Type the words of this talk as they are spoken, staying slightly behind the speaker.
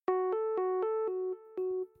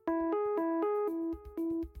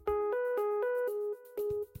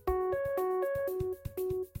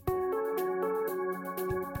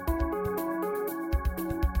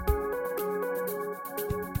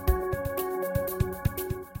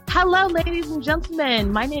Hello, ladies and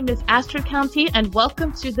gentlemen. My name is Astrid County, and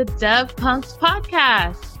welcome to the Dev Punks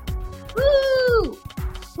podcast. Woo!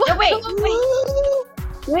 No, wait,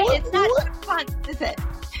 it's not Dev Punks, is it?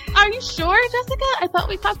 Are you sure, Jessica? I thought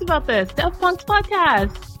we talked about this. Dev Punks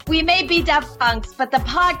podcast. We may be Dev Punks, but the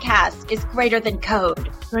podcast is greater than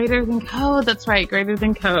code. Greater than code. That's right. Greater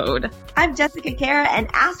than code. I'm Jessica Kara, and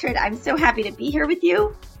Astrid, I'm so happy to be here with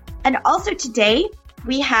you. And also today,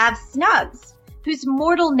 we have Snugs, whose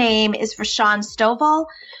mortal name is Rashawn Stovall,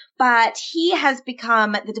 but he has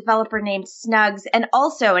become the developer named Snugs and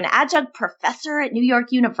also an adjunct professor at New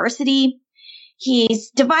York University. He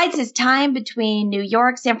divides his time between New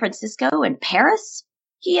York, San Francisco, and Paris.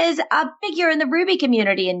 He is a figure in the Ruby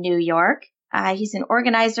community in New York. He's an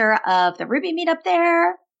organizer of the Ruby meetup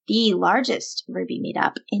there, the largest Ruby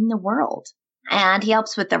meetup in the world. And he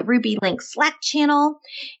helps with the Ruby Link Slack channel.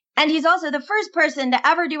 And he's also the first person to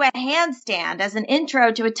ever do a handstand as an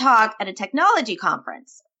intro to a talk at a technology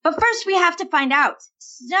conference. But first we have to find out,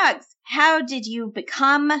 Snugs, how did you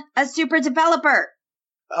become a super developer?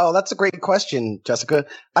 Oh, that's a great question, Jessica.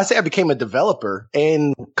 I say I became a developer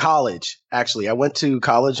in college, actually. I went to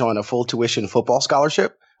college on a full tuition football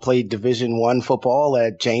scholarship, played Division I football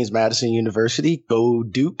at James Madison University, go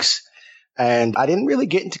Dukes. And I didn't really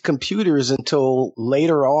get into computers until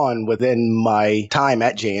later on within my time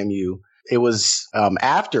at JMU. It was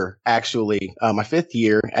after, actually, my fifth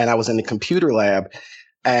year, and I was in the computer lab.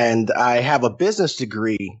 And I have a business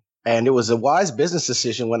degree. And it was a wise business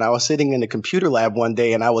decision when I was sitting in the computer lab one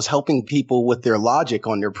day and I was helping people with their logic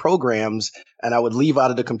on their programs. And I would leave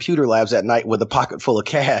out of the computer labs at night with a pocket full of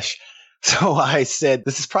cash. So I said,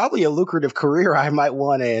 this is probably a lucrative career I might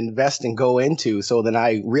want to invest and go into. So then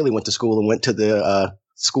I really went to school and went to the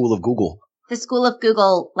School of Google. The School of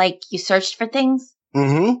Google, like you searched for things?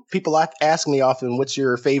 Mm-hmm. People ask me often, what's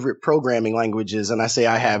your favorite programming languages? And I say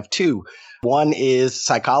I have two. One is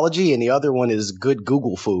psychology and the other one is good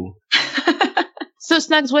Google foo. So,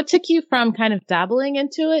 Snugs, what took you from kind of dabbling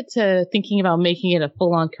into it to thinking about making it a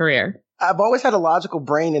full-on career? I've always had a logical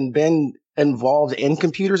brain and been involved in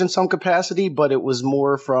computers in some capacity, but it was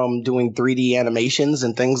more from doing 3D animations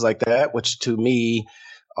and things like that, which to me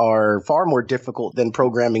are far more difficult than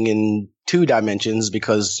programming in 2 dimensions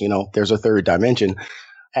because, you know, there's a third dimension.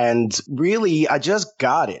 And really, I just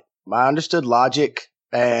got it. I understood logic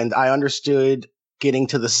and I understood getting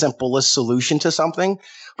to the simplest solution to something.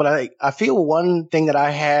 But I feel one thing that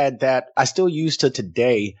I had that I still use to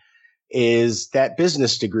today is that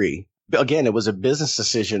business degree. Again, it was a business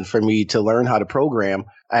decision for me to learn how to program,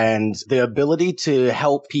 and the ability to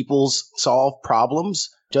help people solve problems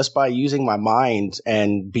just by using my mind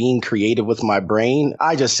and being creative with my brain.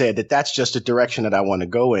 I just said that that's just a direction that I want to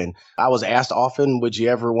go in. I was asked often, would you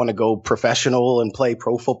ever want to go professional and play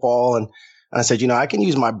pro football? And I said, you know, I can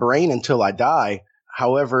use my brain until I die.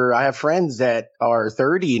 However, I have friends that are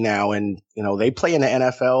 30 now and, you know, they play in the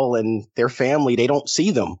NFL and their family, they don't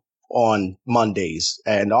see them on Mondays.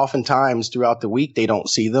 And oftentimes throughout the week, they don't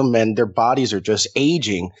see them and their bodies are just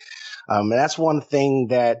aging. And that's one thing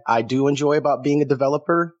that I do enjoy about being a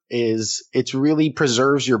developer is it really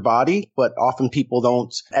preserves your body, but often people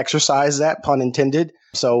don't exercise that, pun intended.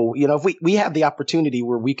 So, you know, if we have the opportunity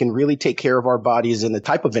where we can really take care of our bodies in the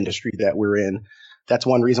type of industry that we're in, that's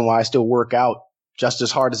one reason why I still work out just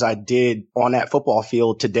as hard as I did on that football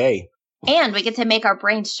field today. And we get to make our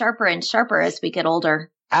brains sharper and sharper as we get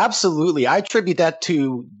older. Absolutely. I attribute that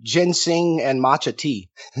to ginseng and matcha tea.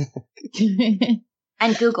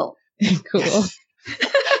 And Google. Cool.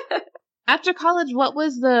 After college, what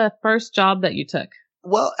was the first job that you took?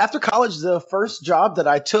 Well, after college, the first job that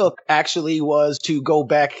I took actually was to go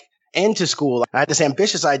back into school. I had this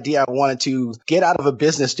ambitious idea. I wanted to get out of a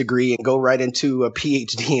business degree and go right into a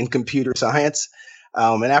PhD in computer science.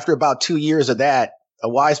 And after about 2 years of that, a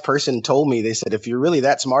wise person told me, they said, if you're really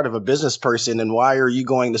that smart of a business person, then why are you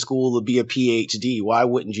going to school to be a PhD? Why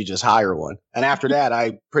wouldn't you just hire one? And after that,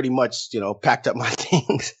 I pretty much, you know, packed up my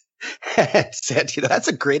things and said, you know, that's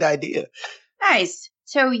a great idea. Nice.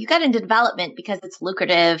 So you got into development because it's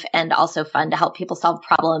lucrative and also fun to help people solve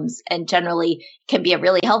problems and generally can be a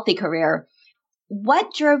really healthy career.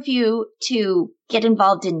 What drove you to get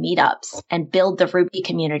involved in meetups and build the Ruby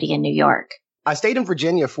community in New York? I stayed in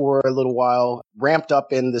Virginia for a little while, ramped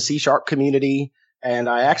up in the C# community, and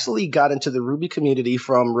I actually got into the Ruby community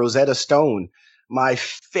from Rosetta Stone. My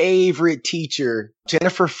favorite teacher,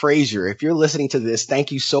 Jennifer Frazier. If you're listening to this,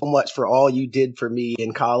 thank you so much for all you did for me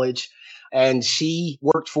in college. And she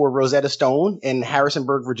worked for Rosetta Stone in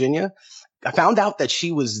Harrisonburg, Virginia. I found out that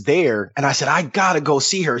she was there and I said, I gotta go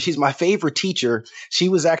see her. She's my favorite teacher. She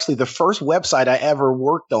was actually the first website I ever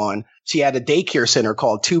worked on. She had a daycare center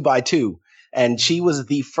called 2x2. And she was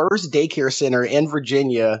the first daycare center in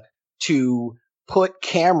Virginia to put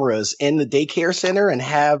cameras in the daycare center and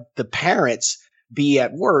have the parents be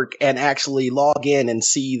at work and actually log in and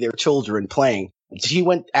see their children playing. She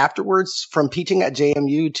went afterwards from teaching at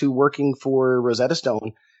JMU to working for Rosetta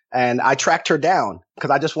Stone. And I tracked her down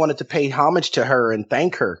because I just wanted to pay homage to her and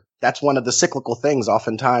thank her. That's one of the cyclical things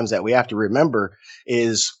oftentimes that we have to remember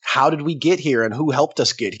is how did we get here and who helped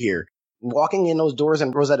us get here? Walking in those doors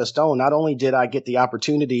in Rosetta Stone, not only did I get the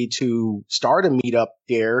opportunity to start a meetup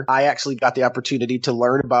there, I actually got the opportunity to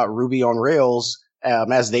learn about Ruby on Rails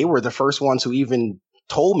as they were the first ones who even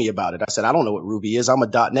told me about it. I said, I don't know what Ruby is. I'm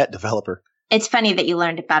a .NET developer. It's funny that you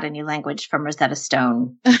learned about a new language from Rosetta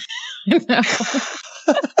Stone.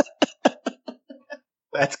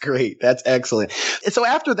 That's great. That's excellent. And so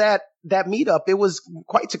after that meetup, it was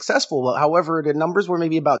quite successful. However, the numbers were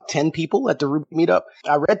maybe about 10 people at the Ruby meetup.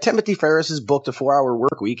 I read Timothy Ferriss's book, The 4-Hour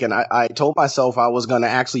Workweek, and I told myself I was going to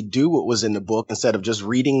actually do what was in the book instead of just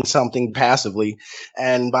reading something passively.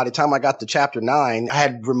 And by the time I got to chapter 9, I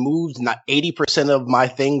had removed 80% of my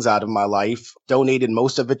things out of my life, donated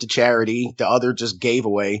most of it to charity. The other just gave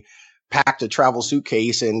away, packed a travel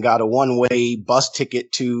suitcase and got a one-way bus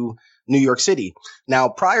ticket to New York City. Now,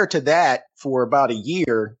 prior to that, for about a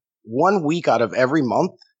year, 1 week out of every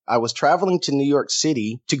month, I was traveling to New York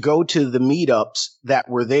City to go to the meetups that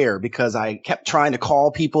were there because I kept trying to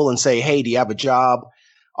call people and say, hey, do you have a job?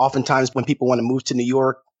 Oftentimes when people want to move to New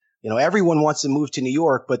York, everyone wants to move to New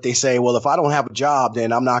York, but they say, well, if I don't have a job,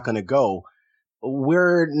 then I'm not going to go.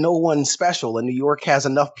 We're no one special, and New York has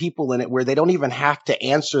enough people in it where they don't even have to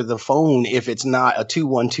answer the phone if it's not a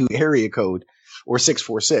 212 area code or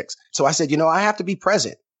 646. So I said, I have to be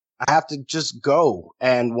present. I have to just go.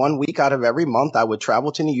 And 1 week out of every month, I would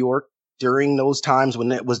travel to New York during those times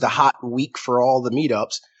when it was the hot week for all the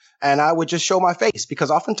meetups. And I would just show my face because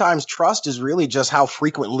oftentimes trust is really just how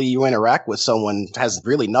frequently you interact with someone. It has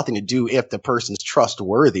really nothing to do if the person's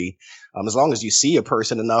trustworthy. As long as you see a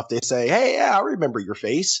person enough, they say, hey, yeah, I remember your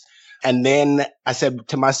face. And then I said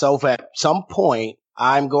to myself, at some point,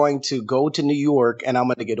 I'm going to go to New York and I'm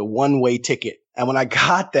going to get a one-way ticket. And when I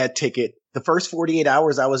got that ticket, the first 48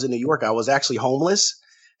 hours I was in New York, I was actually homeless.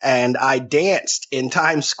 And I danced in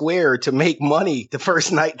Times Square to make money the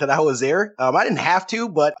first night that I was there. I didn't have to,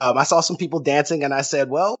 but I saw some people dancing and I said,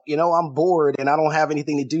 well, I'm bored and I don't have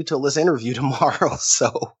anything to do till this interview tomorrow.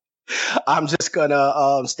 So I'm just going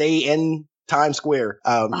to stay in Times Square.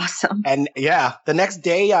 Awesome. And yeah, the next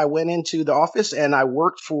day I went into the office and I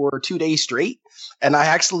worked for 2 days straight. And I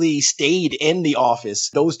actually stayed in the office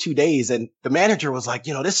those 2 days. And the manager was like,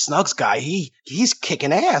 this Snugs guy, he's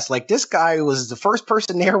kicking ass. Like this guy was the first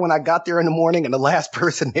person there when I got there in the morning and the last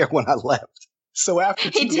person there when I left. So after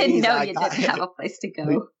 2 he days, didn't know you didn't have a place to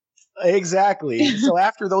go. Exactly. So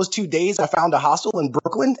after those 2 days, I found a hostel in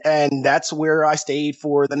Brooklyn, and that's where I stayed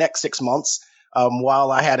for the next 6 months.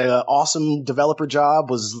 While I had an awesome developer job,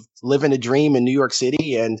 was living a dream in New York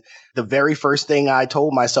City. And the very first thing I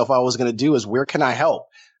told myself I was going to do is where can I help?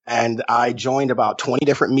 And I joined about 20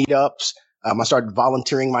 different meetups. I started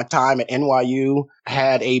volunteering my time at NYU,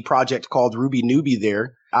 had a project called Ruby Newbie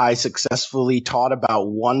there. I successfully taught about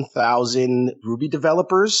 1,000 Ruby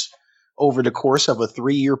developers over the course of a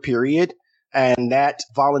 3-year period. And that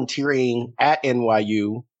volunteering at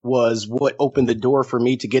NYU was what opened the door for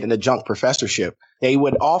me to get an adjunct professorship. They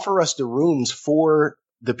would offer us the rooms for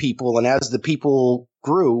the people. And as the people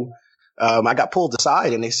grew, I got pulled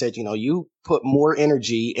aside and they said, you put more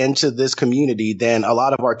energy into this community than a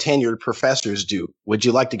lot of our tenured professors do. Would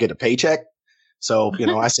you like to get a paycheck? So,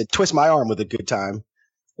 I said, twist my arm with a good time.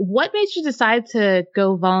 What made you decide to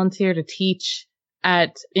go volunteer to teach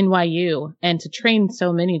at NYU and to train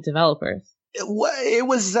so many developers? It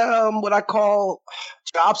was what I call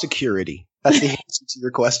job security. That's the answer to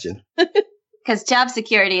your question. Because job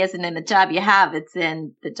security isn't in the job you have. It's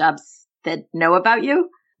in the jobs that know about you.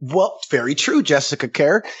 Well, very true, Jessica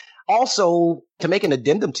Kerr. Also, to make an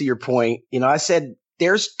addendum to your point, I said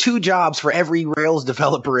there's 2 jobs for every Rails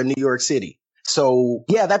developer in New York City. So,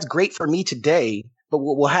 yeah, that's great for me today. But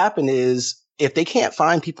what will happen is if they can't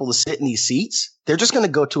find people to sit in these seats, they're just going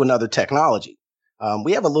to go to another technology.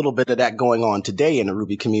 We have a little bit of that going on today in the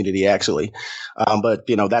Ruby community, actually. But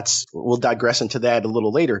we'll digress into that a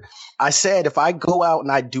little later. I said, if I go out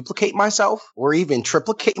and I duplicate myself or even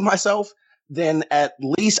triplicate myself, then at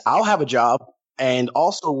least I'll have a job and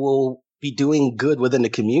also will be doing good within the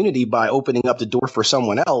community by opening up the door for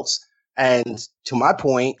someone else And to my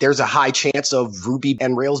point, there's a high chance of Ruby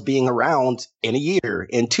and Rails being around in a year,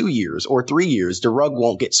 in 2 years, or 3 years. The rug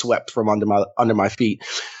won't get swept from under my feet.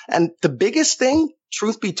 And the biggest thing,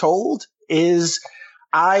 truth be told, is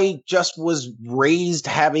I just was raised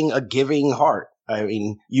having a giving heart. I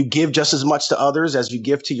mean, you give just as much to others as you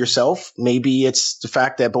give to yourself. Maybe it's the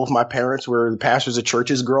fact that both my parents were the pastors of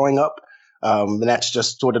churches growing up. And that's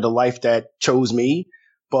just sort of the life that chose me.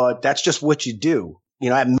 But that's just what you do. You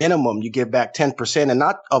know, at minimum, you give back 10%, and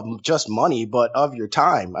not of just money, but of your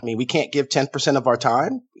time. I mean, we can't give 10% of our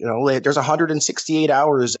time. You know, there's 168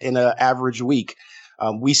 hours in an average week.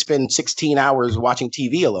 We spend 16 hours watching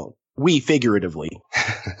TV alone. We figuratively.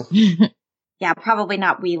 Yeah, probably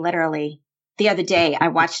not we literally. The other day, I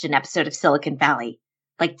watched an episode of Silicon Valley,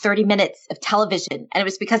 like 30 minutes of television, and it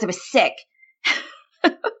was because I was sick.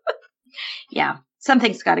 Yeah,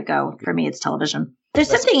 something's got to go. For me, it's television. There's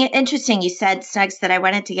something interesting you said, Snugs, that I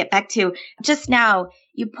wanted to get back to. Just now,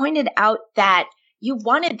 you pointed out that you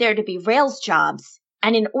wanted there to be Rails jobs.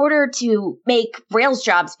 And in order to make Rails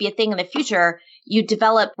jobs be a thing in the future, you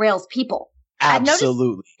develop Rails people.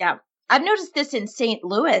 Absolutely. I've noticed this in St.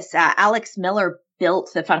 Louis. Alex Miller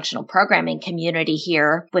built the functional programming community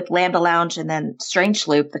here with Lambda Lounge and then Strange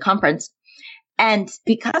Loop, the conference. And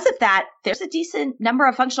because of that, there's a decent number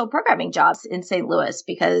of functional programming jobs in St. Louis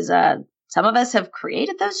because some of us have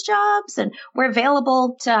created those jobs and we're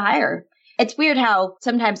available to hire. It's weird how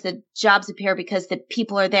sometimes the jobs appear because the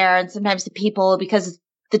people are there and sometimes the people because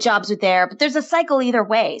the jobs are there, but there's a cycle either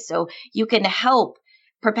way. So you can help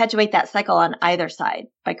perpetuate that cycle on either side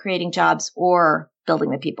by creating jobs or building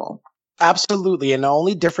the people. Absolutely. And the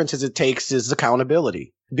only difference it takes is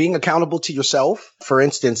accountability. Being accountable to yourself. For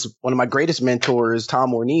instance, one of my greatest mentors,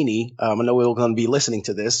 Tom Ornini, I know we're going to be listening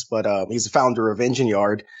to this, but he's the founder of Engine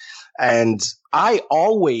Yard. And I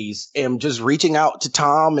always am just reaching out to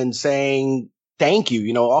Tom and saying, thank you.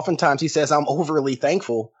 You know, oftentimes he says I'm overly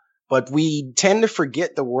thankful, but we tend to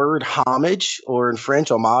forget the word homage, or in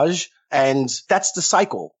French, homage. And that's the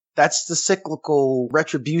cycle. That's the cyclical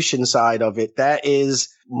retribution side of it. That is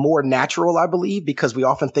more natural, I believe, because we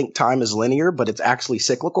often think time is linear, but it's actually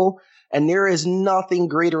cyclical. And there is nothing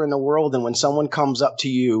greater in the world than when someone comes up to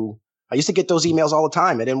you. I used to get those emails all the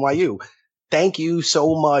time at NYU. Thank you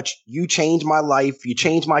so much. You changed my life. You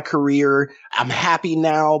changed my career. I'm happy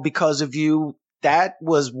now because of you. That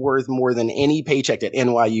was worth more than any paycheck that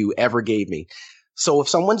NYU ever gave me. So if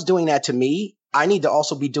someone's doing that to me, I need to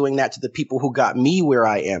also be doing that to the people who got me where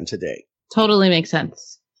I am today. Totally makes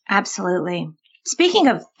sense. Absolutely. Speaking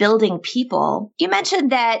of building people, you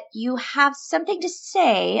mentioned that you have something to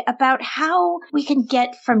say about how we can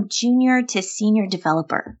get from junior to senior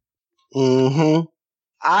developer. Mm-hmm.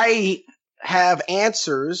 I have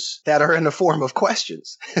answers that are in the form of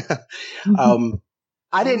questions.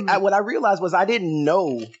 What I realized was I didn't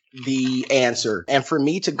know the answer. And for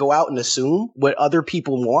me to go out and assume what other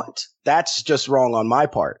people want, that's just wrong on my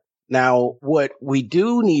part. Now, what we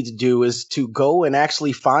do need to do is to go and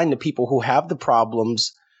actually find the people who have the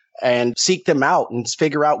problems and seek them out and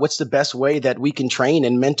figure out what's the best way that we can train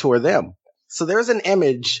and mentor them. So there's an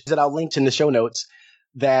image that I'll link in the show notes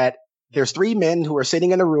that there's 3 men who are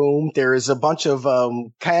sitting in a room. There's a bunch of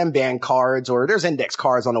Kanban cards, or there's index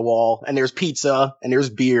cards on the wall, and there's pizza and there's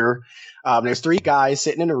beer. There's 3 guys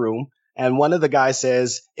sitting in a room, and one of the guys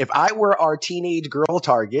says, "If I were our teenage girl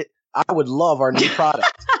target, I would love our new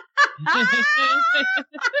product."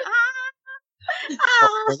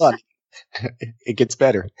 Hold on. It gets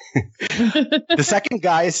better. The second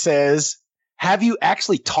guy says, "Have you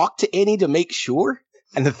actually talked to any to make sure?"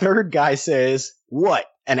 And the third guy says, "What?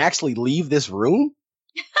 And actually leave this room?"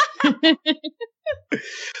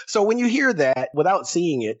 So when you hear that without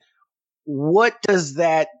seeing it, what does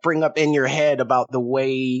that bring up in your head about the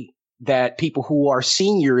way that people who are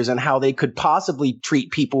seniors and how they could possibly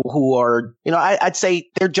treat people who are, I'd say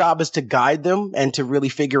their job is to guide them and to really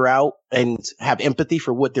figure out and have empathy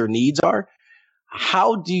for what their needs are.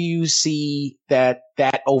 How do you see that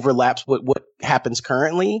overlaps with what happens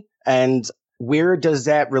currently? And where does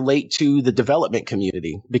that relate to the development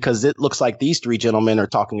community? Because it looks like these 3 gentlemen are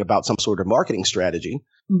talking about some sort of marketing strategy.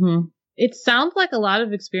 Mm-hmm. It sounds like a lot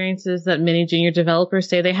of experiences that many junior developers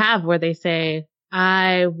say they have, where they say,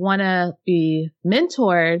 I want to be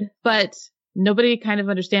mentored, but nobody kind of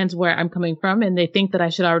understands where I'm coming from, and they think that I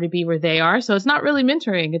should already be where they are. So it's not really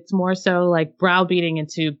mentoring. It's more so like browbeating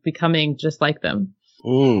into becoming just like them.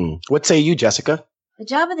 What say you, Jessica? The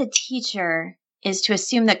job of the teacher is to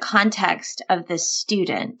assume the context of the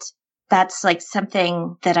student. That's like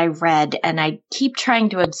something that I read, and I keep trying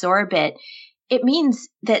to absorb it. it means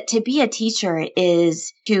that to be a teacher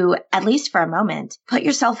is to, at least for a moment, put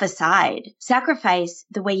yourself aside, sacrifice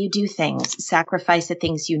the way you do things, sacrifice the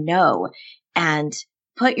things you know, and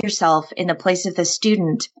put yourself in the place of the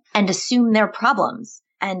student and assume their problems.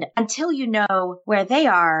 And until you know where they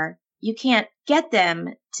are, you can't get them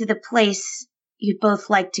to the place you'd both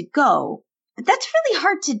like to go. But that's really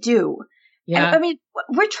hard to do. Yeah. I mean,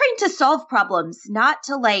 we're trained to solve problems, not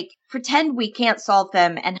to pretend we can't solve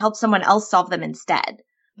them and help someone else solve them instead.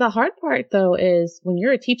 The hard part, though, is when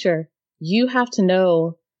you're a teacher, you have to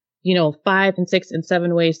know, 5 and 6 and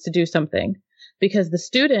 7 ways to do something, because the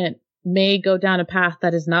student may go down a path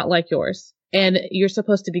that is not like yours. And you're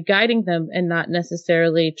supposed to be guiding them and not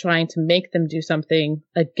necessarily trying to make them do something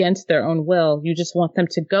against their own will. You just want them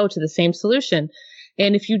to go to the same solution.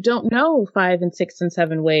 And if you don't know 5 and 6 and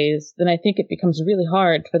 7 ways, then I think it becomes really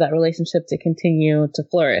hard for that relationship to continue to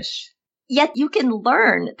flourish. Yet you can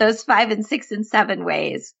learn those 5 and 6 and 7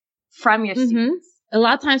 ways from your students. A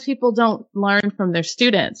lot of times people don't learn from their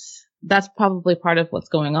students. That's probably part of what's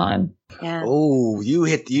going on. Yeah. Oh,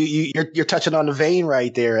 you're touching on the vein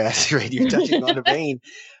right there, Astrid. You're touching on the vein.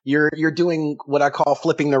 You're doing what I call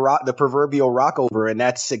flipping the proverbial rock over, and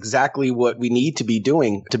that's exactly what we need to be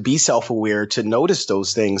doing, to be self-aware, to notice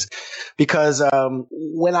those things. Because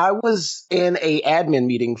when I was in a admin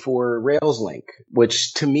meeting for RailsLink,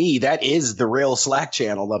 which to me that is the Rails Slack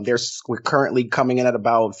channel, we're currently coming in at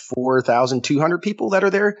about 4,200 people that are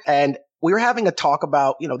there, and we were having a talk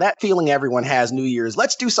about, that feeling everyone has New Year's.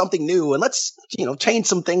 Let's do something new and let's, change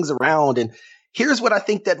some things around. And here's what I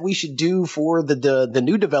think that we should do for the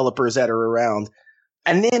new developers that are around.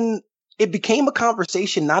 And then it became a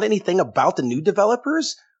conversation, not anything about the new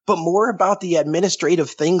developers, but more about the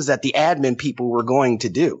administrative things that the admin people were going to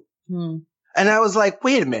do. And I was like,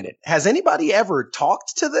 wait a minute, has anybody ever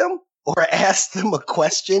talked to them or asked them a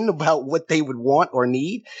question about what they would want or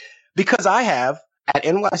need? Because I have. At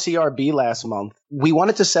NYCRB last month, we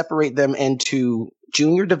wanted to separate them into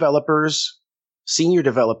junior developers, senior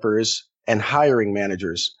developers, and hiring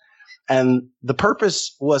managers. And the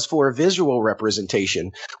purpose was for visual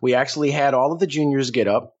representation. We actually had all of the juniors get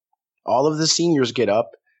up, all of the seniors get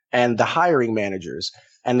up, and the hiring managers.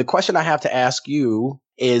 And the question I have to ask you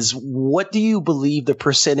is, what do you believe the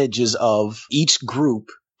percentages of each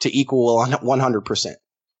group to equal 100%?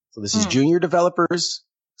 So this is junior developers,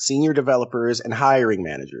 senior developers, and hiring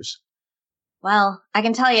managers. Well, I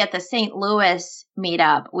can tell you at the St. Louis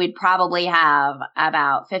meetup, we'd probably have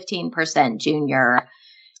about 15% junior,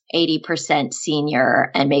 80% senior,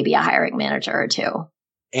 and maybe a hiring manager or two.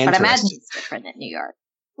 But I imagine it's different in New York.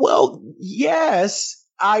 Well, yes,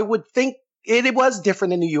 I would think it was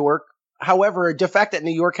different in New York. However, the fact that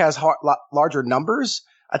New York has larger numbers,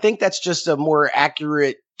 I think that's just a more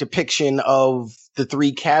accurate depiction of the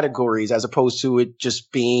 3 categories as opposed to it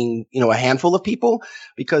just being, a handful of people,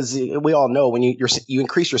 because we all know when you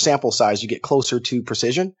increase your sample size, you get closer to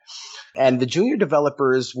precision. And the junior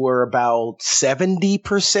developers were about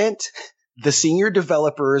 70%. The senior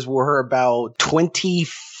developers were about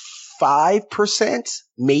 25%,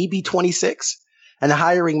 maybe 26%. And the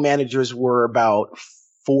hiring managers were about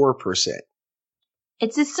 4%.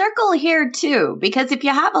 It's a circle here too, because if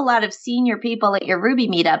you have a lot of senior people at your Ruby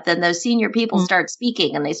meetup, then those senior people start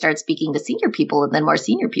speaking and they start speaking to senior people, and then more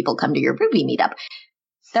senior people come to your Ruby meetup.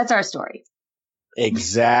 That's our story.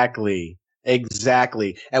 Exactly. And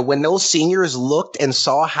when those seniors looked and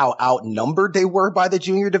saw how outnumbered they were by the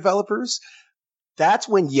junior developers, that's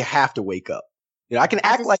when you have to wake up. I can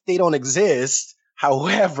act like they don't exist.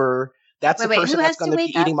 However, that's the person that's going to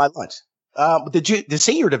be eating my lunch. The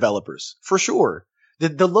senior developers, for sure.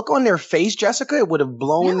 The look on their face, Jessica, it would have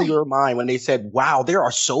blown your mind when they said, wow, there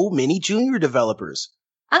are so many junior developers.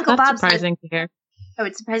 Uncle Bob surprising to hear. Oh,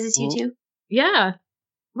 it surprises you too? Yeah.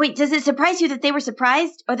 Wait, does it surprise you that they were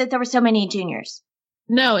surprised or that there were so many juniors?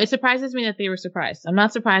 No, it surprises me that they were surprised. I'm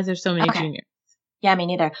not surprised there's so many juniors. Yeah, me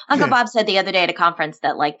neither. Uncle Bob said the other day at a conference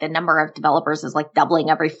that the number of developers is doubling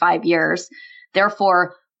every 5 years.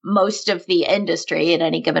 Therefore, most of the industry at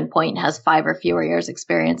any given point has 5 or fewer years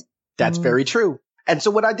experience. That's very true. And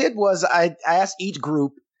so what I did was I asked each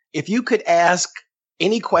group, if you could ask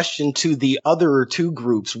any question to the other 2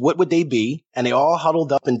 groups, what would they be? And they all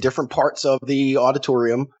huddled up in different parts of the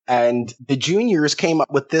auditorium. And the juniors came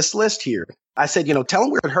up with this list here. I said, tell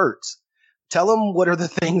them where it hurts. Tell them what are the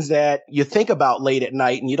things that you think about late at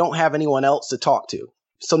night and you don't have anyone else to talk to.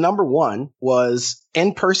 So number 1 was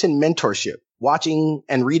in-person mentorship, watching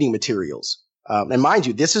and reading materials. And mind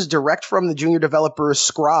you, this is direct from the junior developer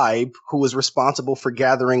scribe who was responsible for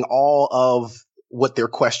gathering all of what their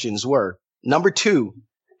questions were. Number 2,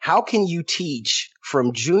 how can you teach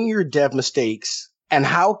from junior dev mistakes, and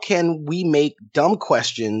how can we make dumb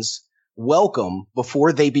questions welcome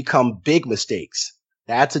before they become big mistakes?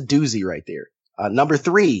 That's a doozy right there. Number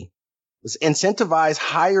 3, let's incentivize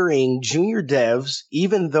hiring junior devs,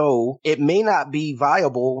 even though it may not be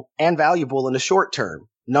viable and valuable in the short term.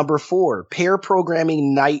 Number 4, pair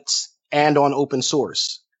programming nights and on open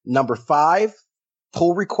source. Number 5,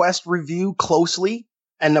 pull request review closely.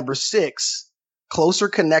 And number 6, closer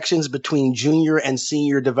connections between junior and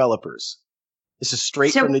senior developers. This is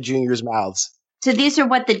straight from the juniors' mouths. So these are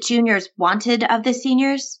what the juniors wanted of the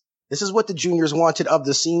seniors? This is what the juniors wanted of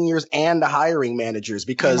the seniors and the hiring managers,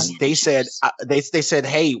 because they said,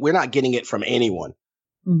 hey, we're not getting it from anyone.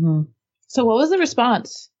 Mm-hmm. So what was the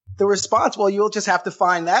response? The response, well, you'll just have to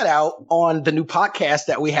find that out on the new podcast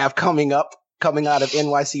that we have coming out of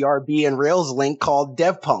NYCRB and Rails Link called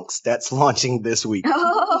DevPunks that's launching this week.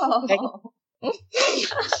 Oh.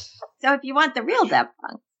 So if you want the real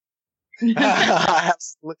DevPunks.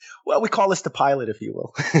 Well, we call this the pilot, if you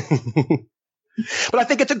will. But I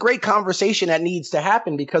think it's a great conversation that needs to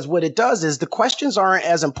happen, because what it does is the questions aren't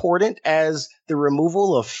as important as the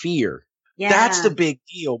removal of fear. Yeah. That's the big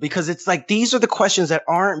deal, because it's like these are the questions that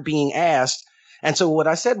aren't being asked. And so what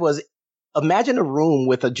I said was, imagine a room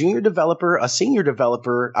with a junior developer, a senior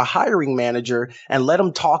developer, a hiring manager, and let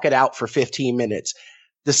them talk it out for 15 minutes.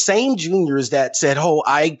 The same juniors that said, oh,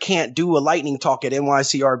 I can't do a lightning talk at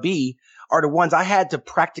NYCRB are the ones I had to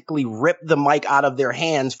practically rip the mic out of their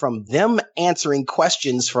hands from them answering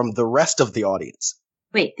questions from the rest of the audience.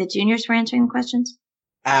 Wait, the juniors were answering questions?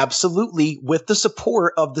 Absolutely, with the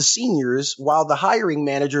support of the seniors, while the hiring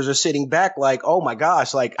managers are sitting back like, oh my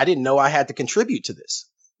gosh, like I didn't know I had to contribute to this.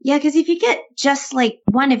 Yeah, because if you get just like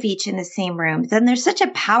one of each in the same room, then there's such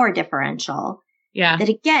a power differential. Yeah. That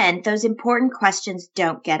again, those important questions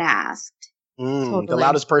don't get asked. Totally. The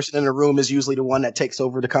loudest person in the room is usually the one that takes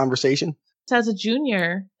over the conversation. So as a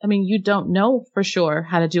junior, I mean, you don't know for sure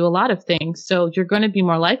how to do a lot of things. So you're going to be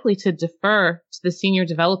more likely to defer to the senior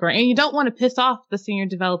developer. And you don't want to piss off the senior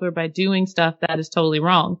developer by doing stuff that is totally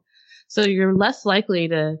wrong. So you're less likely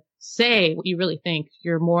to say what you really think.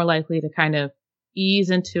 You're more likely to kind of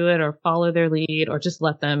ease into it or follow their lead or just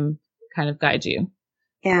let them kind of guide you.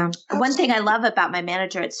 Yeah. One thing I love about my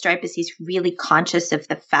manager at Stripe is he's really conscious of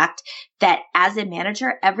the fact that as a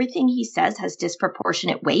manager, everything he says has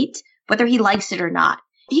disproportionate weight, whether he likes it or not.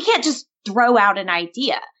 He can't just throw out an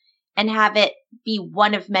idea and have it be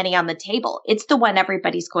one of many on the table. It's the one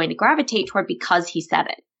everybody's going to gravitate toward because he said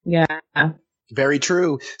it. Yeah. Very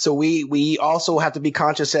true. So we also have to be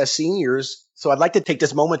conscious as seniors. So I'd like to take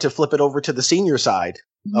this moment to flip it over to the senior side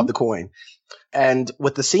of the coin. And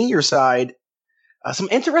with the senior side, some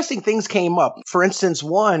interesting things came up. For instance,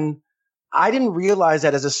 one, I didn't realize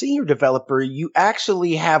that as a senior developer, you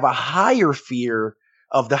actually have a higher fear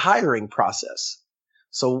of the hiring process.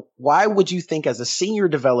 So why would you think as a senior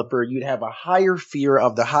developer, you'd have a higher fear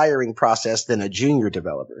of the hiring process than a junior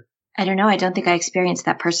developer? I don't know. I don't think I experienced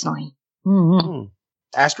that personally. Mm-hmm.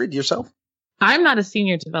 Astrid, yourself? I'm not a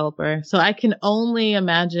senior developer, so I can only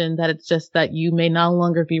imagine that it's just that you may no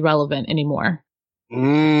longer be relevant anymore.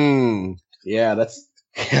 Yeah, that's,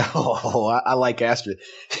 I like Astrid.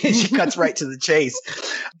 She cuts right to the chase.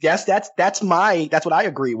 Yes, that's what I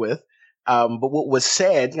agree with. But what was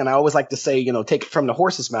said, and I always like to say, take it from the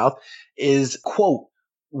horse's mouth, is, quote,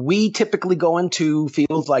 we typically go into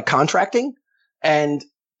fields like contracting, and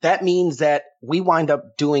that means that we wind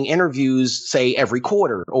up doing interviews, say, every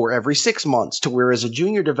quarter or every 6 months, to whereas a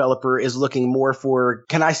junior developer is looking more for,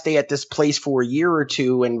 can I stay at this place for a year or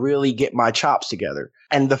two and really get my chops together?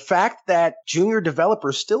 And the fact that junior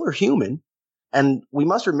developers still are human, and we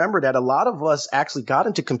must remember that a lot of us actually got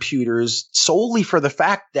into computers solely for the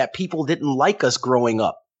fact that people didn't like us growing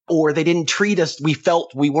up, or they didn't treat us, we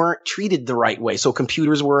felt we weren't treated the right way, so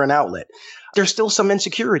computers were an outlet. There's still some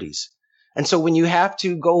insecurities. And so when you have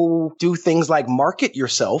to go do things like market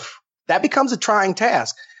yourself, that becomes a trying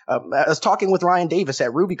task. I was talking with Ryan Davis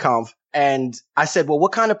at RubyConf, and I said, well,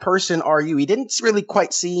 what kind of person are you? He didn't really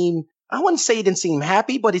quite seem, I wouldn't say he didn't seem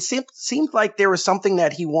happy, but it seemed like there was something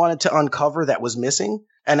that he wanted to uncover that was missing.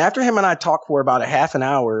 And after him and I talked for about a half an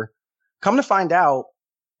hour, come to find out,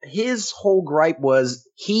 his whole gripe was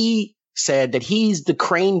he said that he's the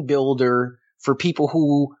crane builder for people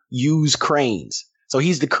who use cranes. So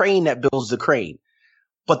he's the crane that builds the crane.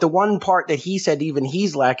 But the one part that he said even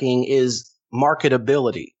he's lacking is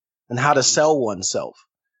marketability and how to sell oneself.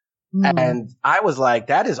 And I was like,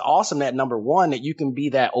 that is awesome that number one, that you can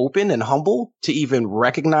be that open and humble to even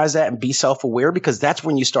recognize that and be self-aware, because that's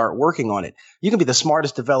when you start working on it. You can be the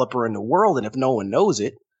smartest developer in the world, and if no one knows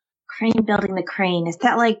it. Crane building the crane. Is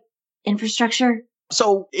that like infrastructure?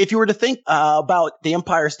 So if you were to think about the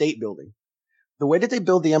Empire State Building, the way that they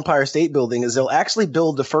build the Empire State Building is they'll actually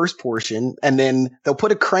build the first portion and then they'll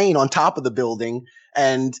put a crane on top of the building.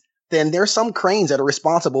 And then there's some cranes that are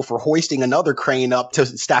responsible for hoisting another crane up to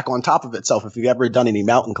stack on top of itself if you've ever done any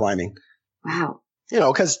mountain climbing. Wow.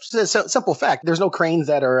 Because it's a simple fact, there's no cranes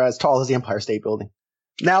that are as tall as the Empire State Building.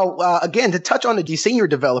 Now, again, to touch on the senior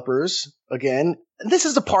developers, again, this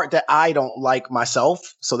is the part that I don't like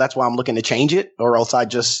myself. So that's why I'm looking to change it, or else I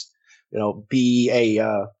just, be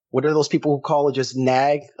what are those people who call it just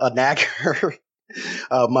a nagger?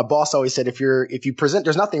 My boss always said, if you present,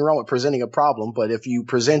 there's nothing wrong with presenting a problem, but if you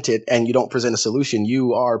present it and you don't present a solution,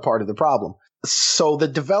 you are part of the problem. So the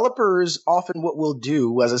developers often what we'll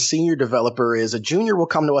do as a senior developer is a junior will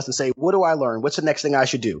come to us and say, what do I learn? What's the next thing I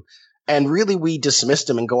should do? And really we dismiss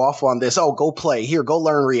them and go off on this. Oh, go play here, go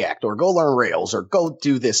learn React or go learn Rails or go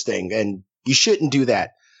do this thing. And you shouldn't do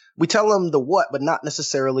that. We tell them the what, but not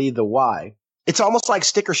necessarily the why. It's almost like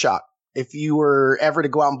sticker shock. If you were ever to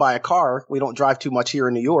go out and buy a car, we don't drive too much here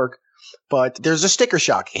in New York, but there's a sticker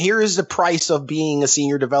shock. Here is the price of being a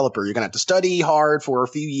senior developer. You're going to have to study hard for a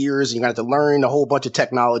few years. You're going to have to learn a whole bunch of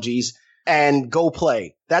technologies and go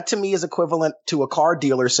play. That to me is equivalent to a car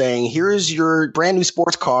dealer saying, here's your brand new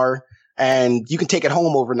sports car and you can take it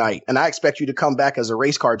home overnight. And I expect you to come back as a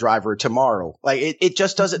race car driver tomorrow. Like it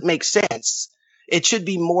just doesn't make sense. It should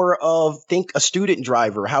be more of think a student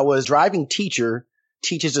driver, how a driving teacher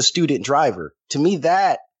teaches a student driver. To me,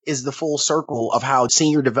 that is the full circle of how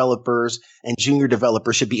senior developers and junior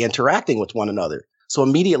developers should be interacting with one another. So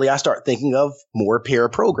immediately I start thinking of more pair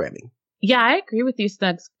programming. Yeah, I agree with you,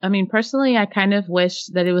 Snugs. I mean, personally, I kind of wish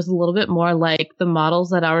that it was a little bit more like the models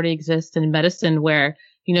that already exist in medicine where,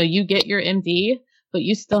 you get your MD, but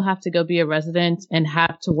you still have to go be a resident and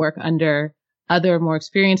have to work under other more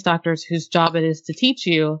experienced doctors whose job it is to teach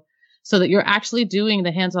you so that you're actually doing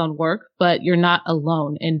the hands-on work, but you're not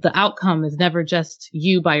alone. And the outcome is never just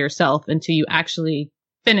you by yourself until you actually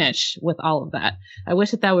finish with all of that. I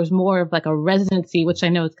wish that was more of like a residency, which I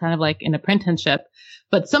know is kind of like an apprenticeship,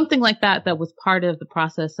 but something like that was part of the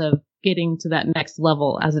process of getting to that next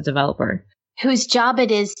level as a developer. Whose job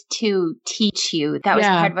it is to teach you. That was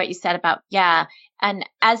part of what you said about, And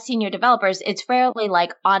as senior developers, it's rarely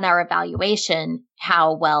like on our evaluation,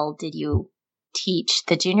 how well did you teach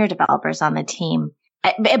the junior developers on the team?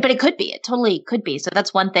 But it could be. It totally could be. So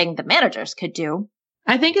that's one thing the managers could do.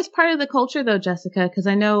 I think it's part of the culture, though, Jessica, because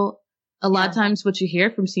I know a lot of times what you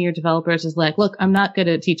hear from senior developers is like, look, I'm not good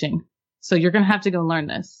at teaching, so you're going to have to go learn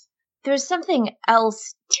this. There's something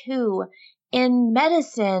else, too. In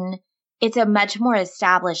medicine, it's a much more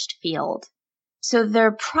established field. So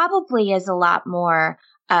there probably is a lot more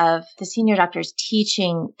of the senior doctors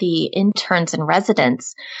teaching the interns and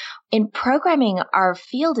residents. In programming, our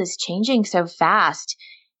field is changing so fast.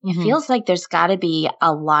 It feels like there's got to be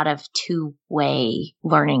a lot of two-way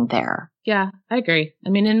learning there. Yeah, I agree. I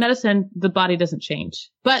mean, in medicine, the body doesn't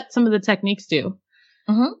change, but some of the techniques do.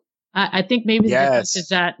 Mm-hmm. I think maybe the difference is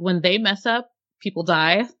that when they mess up, people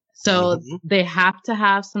die. So they have to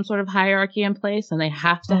have some sort of hierarchy in place and they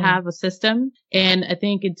have to have a system. And I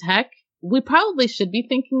think in tech, we probably should be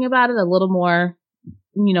thinking about it a little more,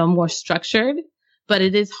 more structured, but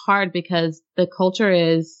it is hard because the culture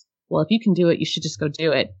is, well, if you can do it, you should just go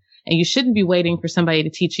do it. And you shouldn't be waiting for somebody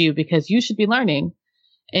to teach you because you should be learning.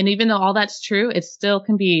 And even though all that's true, it still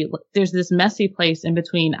can be, there's this messy place in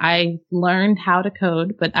between. I learned how to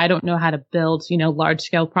code, but I don't know how to build, large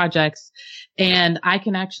scale projects. And I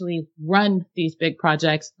can actually run these big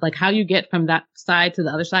projects. Like how you get from that side to the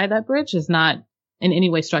other side of that bridge is not in any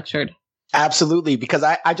way structured. Absolutely. Because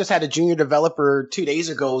I just had a junior developer 2 days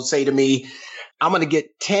ago say to me, I'm going to get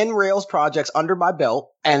 10 Rails projects under my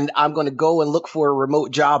belt and I'm going to go and look for a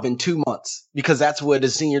remote job in 2 months because that's what a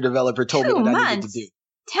senior developer told me that I needed to do.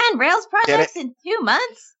 10 Rails projects in 2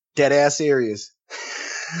 months? Dead ass serious.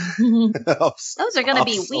 Those are going to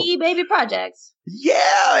be wee baby projects.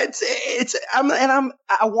 Yeah, I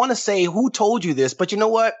want to say who told you this, but you know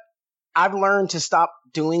what? I've learned to stop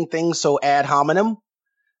doing things so ad hominem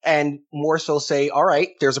and more so say, all right,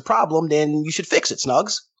 there's a problem, then you should fix it,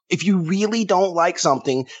 Snugs. If you really don't like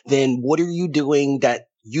something, then what are you doing that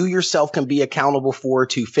you yourself can be accountable for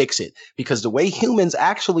to fix it? Because the way humans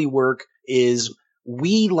actually work is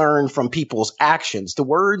we learn from people's actions. The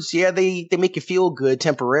words, they make you feel good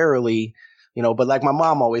temporarily, but like my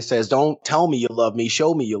mom always says, don't tell me you love me,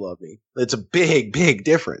 show me you love me. It's a big, big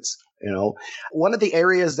difference. One of the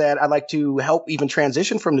areas that I like to help even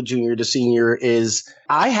transition from the junior to senior is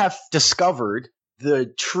I have discovered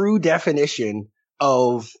the true definition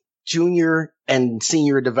of junior and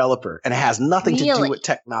senior developer, and it has nothing to do with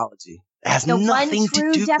technology. It has The nothing one to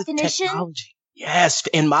true do definition? with technology. Yes,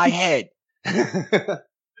 in my head.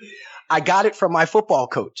 I got it from my football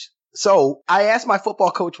coach. So I asked my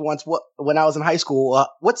football coach once when I was in high school,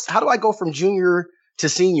 how do I go from junior to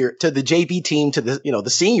senior to the JV team to the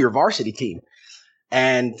senior varsity team?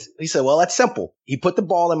 And he said, well, that's simple. He put the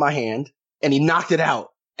ball in my hand and he knocked it out.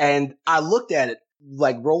 And I looked at it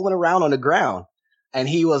like rolling around on the ground. And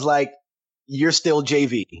he was like, you're still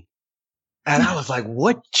JV. And I was like,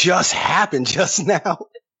 what just happened just now?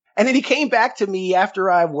 And then he came back to me after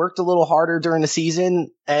I worked a little harder during the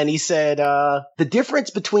season. And he said, the difference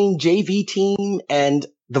between JV team and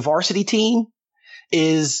the varsity team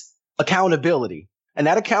is accountability. And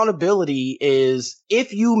that accountability is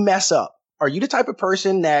if you mess up, are you the type of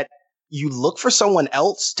person that you look for someone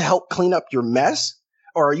else to help clean up your mess?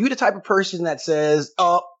 Or are you the type of person that says,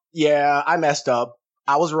 oh, yeah, I messed up.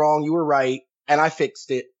 I was wrong. You were right. And I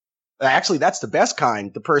fixed it. Actually, that's the best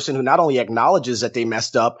kind. The person who not only acknowledges that they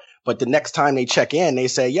messed up, but the next time they check in, they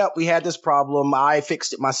say, yep, we had this problem. I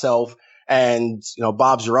fixed it myself. And,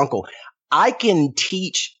 Bob's your uncle. I can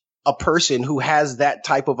teach a person who has that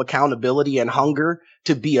type of accountability and hunger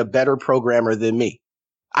to be a better programmer than me.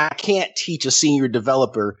 I can't teach a senior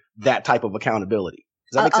developer that type of accountability.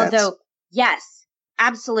 Does that make sense? Yes,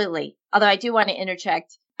 absolutely. Although I do want to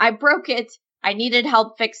interject. I broke it. I needed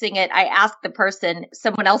help fixing it. I asked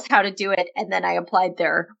someone else how to do it, and then I applied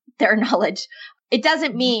their knowledge. It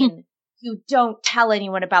doesn't mean you don't tell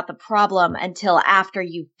anyone about the problem until after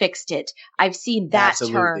you fixed it. I've seen that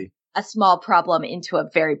turn a small problem into a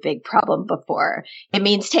very big problem before. It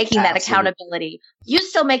means taking that accountability. You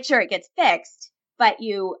still make sure it gets fixed, but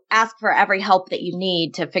you ask for every help that you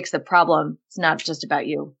need to fix the problem. It's not just about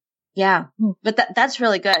you. Yeah. But that's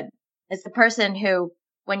really good. It's the person who,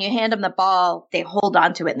 when you hand them the ball, they hold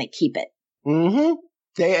on to it and they keep it. Mm-hmm.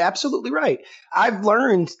 They're absolutely right. I've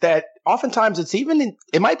learned that oftentimes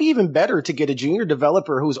it might be even better to get a junior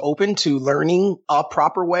developer who's open to learning a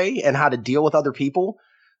proper way and how to deal with other people,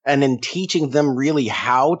 and then teaching them really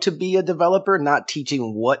how to be a developer, not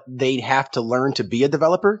teaching what they have to learn to be a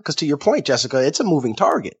developer. Because to your point, Jessica, it's a moving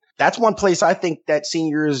target. That's one place I think that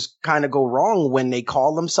seniors kind of go wrong when they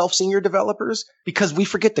call themselves senior developers, because we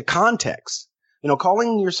forget the context.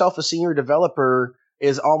 Calling yourself a senior developer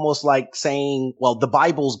is almost like saying, well, the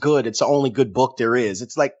Bible's good. It's the only good book there is.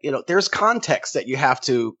 It's like, there's context that you have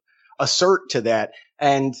to assert to that.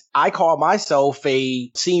 And I call myself a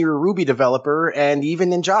senior Ruby developer and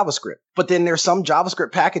even in JavaScript. But then there's some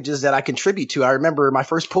JavaScript packages that I contribute to. I remember my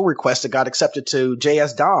first pull request that got accepted to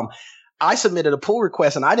JS DOM. I submitted a pull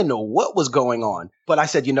request and I didn't know what was going on, but I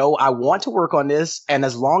said, I want to work on this. And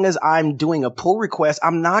as long as I'm doing a pull request,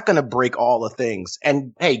 I'm not going to break all the things.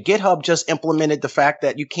 And hey, GitHub just implemented the fact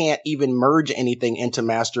that you can't even merge anything into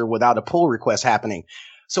master without a pull request happening.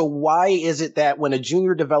 So why is it that when a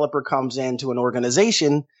junior developer comes into an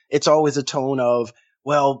organization, it's always a tone of,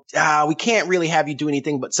 well, we can't really have you do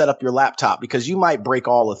anything but set up your laptop because you might break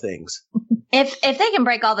all the things. If they can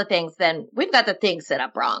break all the things, then we've got the things set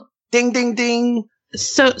up wrong. Ding, ding, ding.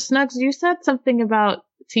 So, Snugs, you said something about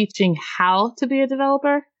teaching how to be a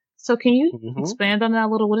developer. So can you expand on that a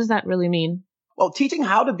little? What does that really mean? Well, teaching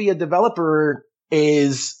how to be a developer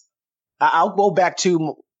is, I'll go back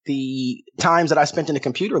to the times that I spent in the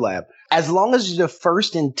computer lab. As long as the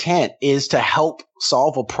first intent is to help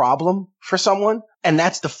solve a problem for someone, and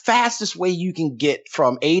that's the fastest way you can get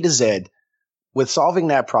from A to Z with solving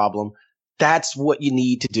that problem, that's what you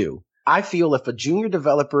need to do. I feel if a junior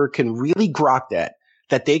developer can really grok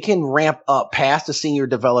that they can ramp up past a senior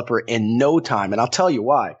developer in no time. And I'll tell you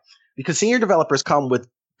why. Because senior developers come with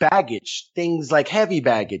baggage, things like heavy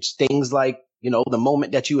baggage, things like, the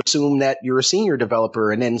moment that you assume that you're a senior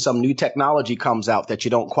developer and then some new technology comes out that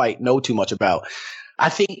you don't quite know too much about. I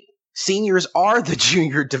think seniors are the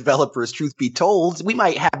junior developers, truth be told. We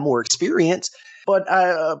might have more experience. But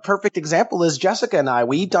a perfect example is Jessica and I.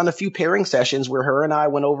 We've done a few pairing sessions where her and I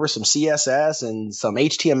went over some CSS and some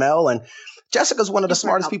HTML. And Jessica's one of the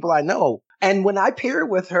smartest people I know. And when I pair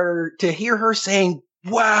with her, to hear her saying,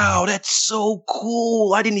 wow, that's so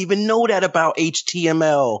cool. I didn't even know that about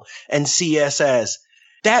HTML and CSS.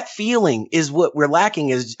 That feeling is what we're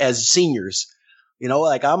lacking as seniors.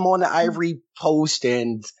 Like I'm on the Ivory post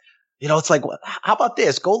and, it's like, how about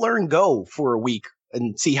this? Go learn Go for a week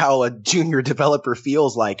and see how a junior developer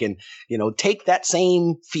feels like. And, take that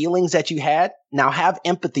same feelings that you had. Now have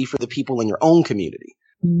empathy for the people in your own community.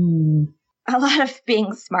 A lot of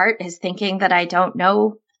being smart is thinking that I don't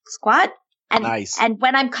know squat. And, nice. And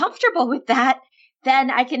when I'm comfortable with that,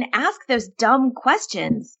 then I can ask those dumb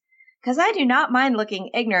questions because I do not mind looking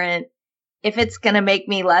ignorant if it's going to make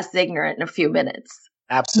me less ignorant in a few minutes.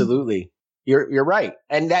 Absolutely. You're right.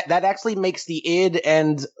 And that actually makes the id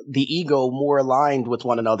and the ego more aligned with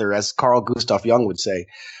one another, as Carl Gustav Jung would say.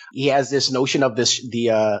 He has this notion of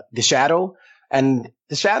the shadow, and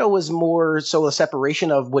the shadow is more so a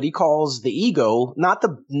separation of what he calls the ego, not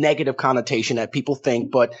the negative connotation that people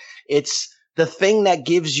think, but it's the thing that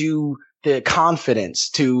gives you the confidence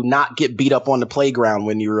to not get beat up on the playground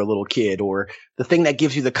when you were a little kid, or the thing that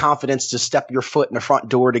gives you the confidence to step your foot in the front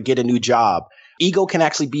door to get a new job. Ego can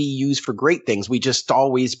actually be used for great things. We just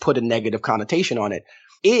always put a negative connotation on it.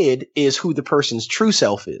 Id is who the person's true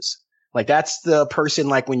self is. Like, that's the person,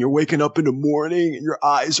 like, when you're waking up in the morning and your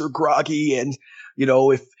eyes are groggy, and, you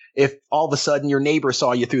know, if all of a sudden your neighbor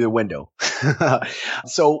saw you through the window.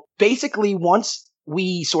 So basically, once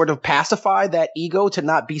we sort of pacify that ego to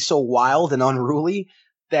not be so wild and unruly,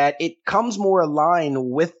 that it comes more aligned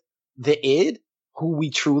with the id, who we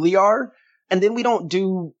truly are. And then we don't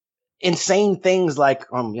do insane things like,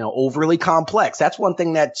 overly complex. That's one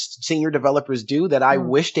thing that senior developers do that I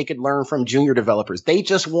wish they could learn from junior developers. They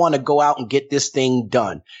just want to go out and get this thing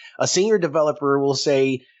done. A senior developer will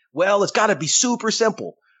say, well, it's got to be super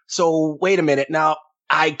simple. So wait a minute. Now,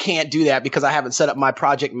 I can't do that because I haven't set up my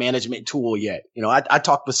project management tool yet. I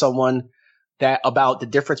talked with someone about the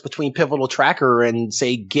difference between Pivotal Tracker and,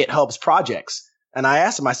 say, GitHub's projects. And I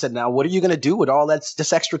asked him, I said, now, what are you going to do with all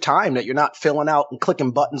this extra time that you're not filling out and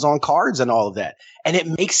clicking buttons on cards and all of that? And it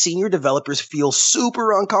makes senior developers feel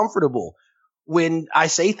super uncomfortable when I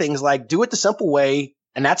say things like, do it the simple way.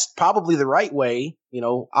 And that's probably the right way,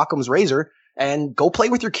 Occam's razor, and go play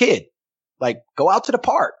with your kid. Like, go out to the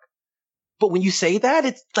park. But when you say that,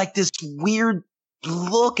 it's like this weird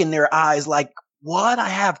look in their eyes, like, what? I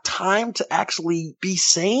have time to actually be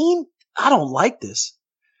sane? I don't like this.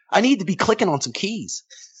 I need to be clicking on some keys.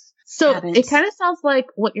 So it kind of sounds like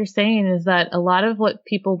what you're saying is that a lot of what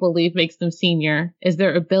people believe makes them senior is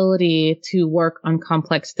their ability to work on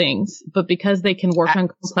complex things. But because they can work on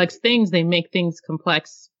complex things, they make things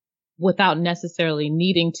complex without necessarily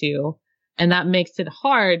needing to. And that makes it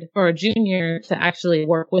hard for a junior to actually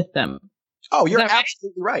work with them. Oh, you're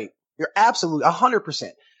absolutely right. You're absolutely 100%.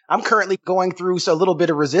 I'm currently going through a little bit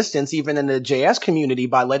of resistance even in the JS community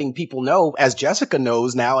by letting people know, as Jessica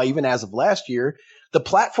knows now, even as of last year, the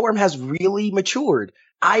platform has really matured.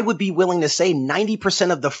 I would be willing to say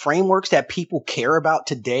 90% of the frameworks that people care about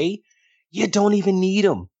today, you don't even need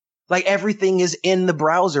them. Like, everything is in the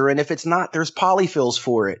browser. And if it's not, there's polyfills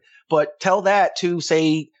for it. But tell that to,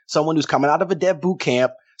 say, someone who's coming out of a dev boot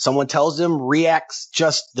camp. Someone tells them React's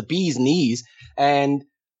just the bee's knees, and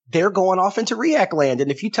they're going off into React land. And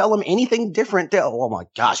if you tell them anything different, they'll, oh my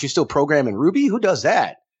gosh, you still program in Ruby? Who does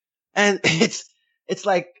that? And it's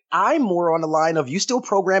like, I'm more on the line of, you still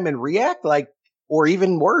program in React? Like, or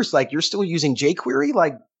even worse, like, you're still using jQuery?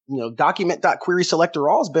 Like,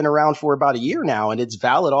 document.querySelector all has been around for about a year now, and it's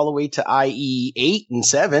valid all the way to IE 8 and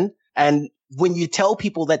 7. And when you tell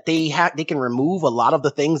people that they can remove a lot of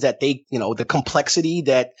the things that they, the complexity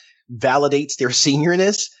that validates their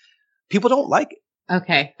seniorness, people don't like it.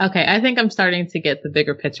 Okay. I think I'm starting to get the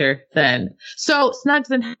bigger picture then. So, Snugs,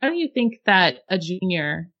 then how do you think that a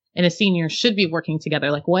junior and a senior should be working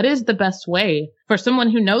together? Like, what is the best way for someone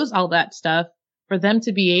who knows all that stuff for them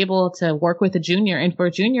to be able to work with a junior, and for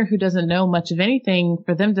a junior who doesn't know much of anything,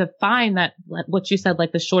 for them to find that, what you said,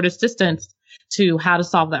 like the shortest distance to how to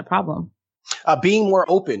solve that problem? Being more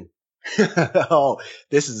open. Oh,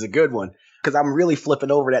 this is a good one, because I'm really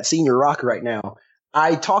flipping over that senior rock right now.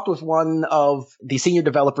 I talked with one of the senior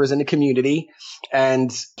developers in the community,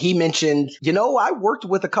 and he mentioned, I worked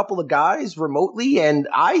with a couple of guys remotely, and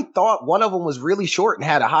I thought one of them was really short and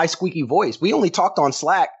had a high squeaky voice. We only talked on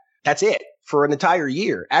Slack. That's it for an entire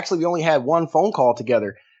year. Actually, we only had one phone call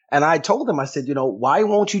together. And I told him, I said, why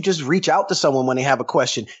won't you just reach out to someone when they have a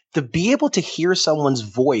question? To be able to hear someone's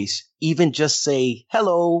voice, even just say,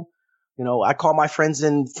 hello. I call my friends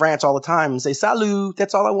in France all the time and say, salut.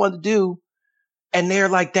 That's all I wanted to do. And they're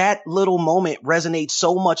like, that little moment resonates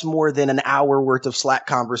so much more than an hour worth of Slack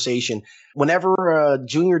conversation. Whenever a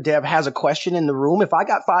junior dev has a question in the room, if I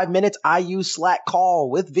got 5 minutes, I use Slack call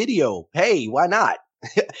with video. Hey, why not?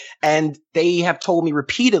 And they have told me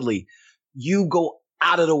repeatedly, you go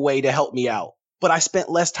out of the way to help me out. But I spent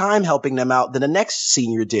less time helping them out than the next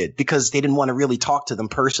senior did, because they didn't want to really talk to them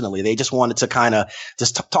personally. They just wanted to kind of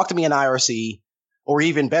just talk to me in IRC, or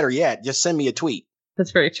even better yet, just send me a tweet.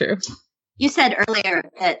 That's very true. You said earlier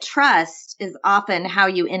that trust is often how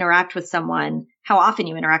you interact with someone, how often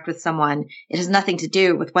you interact with someone. It has nothing to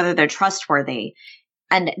do with whether they're trustworthy.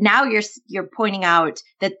 And now you're pointing out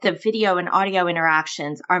that the video and audio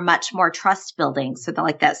interactions are much more trust building. So they're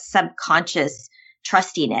like that subconscious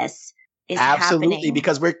trustiness. is Absolutely, happening.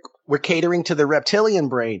 because we're catering to the reptilian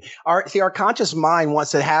brain. Our conscious mind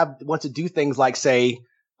wants to do things like say,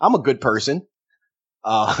 I'm a good person.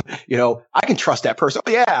 I can trust that person.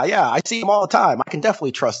 Oh, yeah, I see them all the time. I can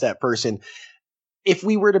definitely trust that person. If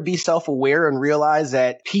we were to be self-aware and realize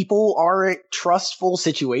that people aren't trustful,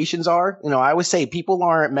 situations are, I always say people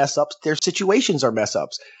aren't mess ups. Their situations are mess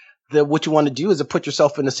ups. What you want to do is to put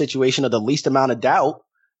yourself in a situation of the least amount of doubt,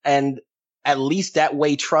 and at least that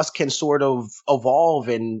way trust can sort of evolve,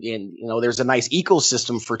 and there's a nice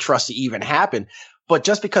ecosystem for trust to even happen. But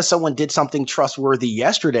just because someone did something trustworthy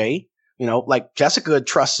yesterday, like Jessica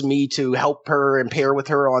trusts me to help her and pair with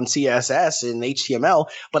her on CSS and HTML,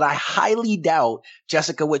 but I highly doubt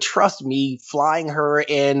Jessica would trust me flying her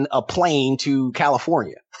in a plane to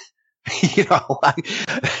California.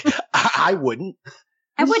 I wouldn't.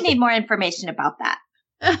 I would need more information about that.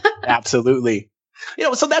 Absolutely.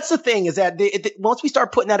 So that's the thing, is that once we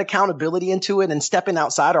start putting that accountability into it and stepping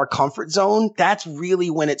outside our comfort zone, that's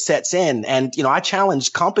really when it sets in. And, I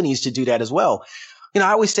challenge companies to do that as well.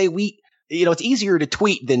 I always say it's easier to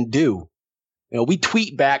tweet than do. We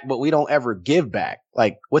tweet back, but we don't ever give back.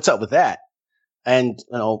 Like, what's up with that? And,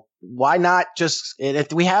 why not just,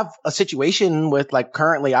 if we have a situation with, like,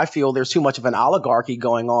 currently I feel there's too much of an oligarchy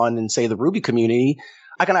going on in, say, the Ruby community,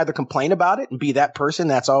 I can either complain about it and be that person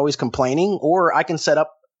that's always complaining, or I can set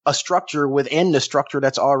up a structure within the structure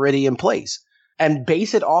that's already in place and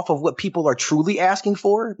base it off of what people are truly asking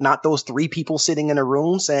for, not those 3 people sitting in a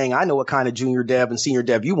room saying, I know what kind of junior dev and senior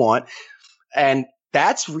dev you want. And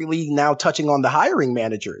that's really now touching on the hiring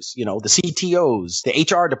managers, the CTOs,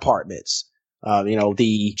 the HR departments,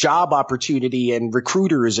 the job opportunity and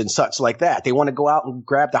recruiters and such like that. They want to go out and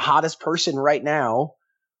grab the hottest person right now,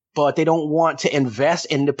 but they don't want to invest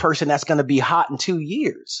in the person that's going to be hot in 2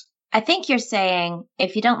 years. I think you're saying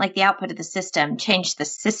if you don't like the output of the system, change the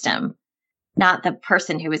system, not the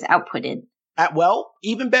person who is outputted. Well,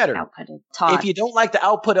 even better. Outputted, taught. If you don't like the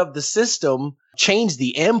output of the system, change the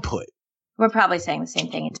input. We're probably saying the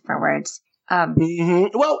same thing in different words.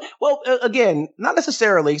 Well, again, not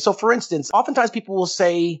necessarily. So, for instance, oftentimes people will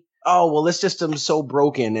say, oh, well, this system's so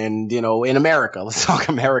broken. And, in America, let's talk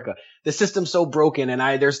America. The system's so broken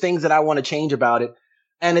and there's things that I want to change about it.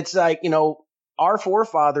 And it's like, our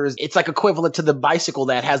forefathers, it's like equivalent to the bicycle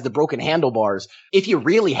that has the broken handlebars. If you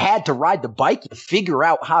really had to ride the bike, you figure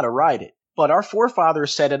out how to ride it. But our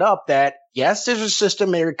forefathers set it up that, yes, there's a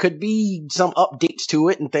system. There could be some updates to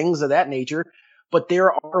it and things of that nature. But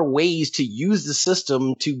there are ways to use the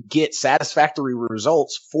system to get satisfactory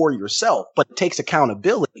results for yourself. But it takes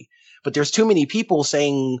accountability. But there's too many people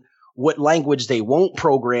saying what language they won't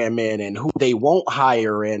program in and who they won't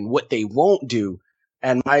hire and what they won't do.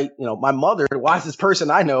 And my mother, the wisest person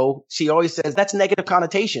I know, she always says that's negative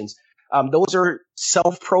connotations. Those are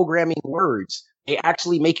self-programming words. They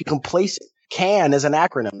actually make you complacent. CAN is an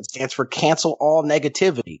acronym. It stands for cancel all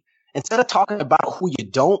negativity. Instead of talking about who you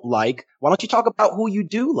don't like, why don't you talk about who you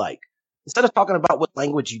do like? Instead of talking about what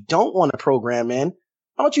language you don't want to program in,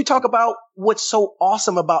 why don't you talk about what's so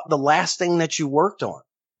awesome about the last thing that you worked on?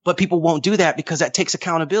 But people won't do that because that takes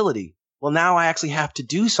accountability. Well, now I actually have to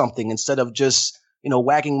do something instead of just,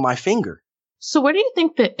 wagging my finger. So where do you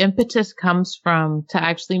think the impetus comes from to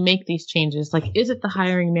actually make these changes? Like, is it the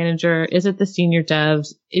hiring manager? Is it the senior devs?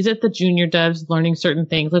 Is it the junior devs learning certain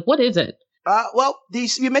things? Like, what is it?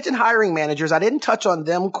 You mentioned hiring managers. I didn't touch on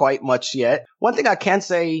them quite much yet. One thing I can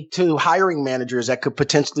say to hiring managers that could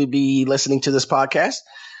potentially be listening to this podcast,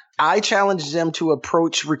 I challenge them to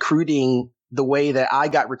approach recruiting the way that I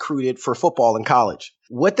got recruited for football in college.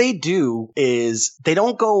 What they do is they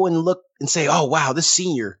don't go and look and say, oh, wow, this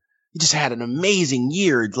senior, he just had an amazing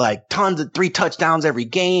year, like tons of 3 touchdowns every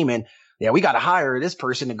game. And yeah, we got to hire this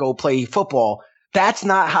person to go play football. That's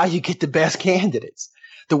not how you get the best candidates.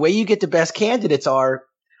 The way you get the best candidates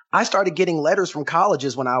I started getting letters from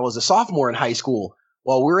colleges when I was a sophomore in high school.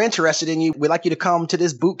 Well, we're interested in you. We'd like you to come to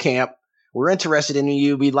this boot camp. We're interested in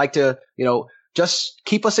you. We'd like to, just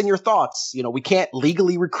keep us in your thoughts. We can't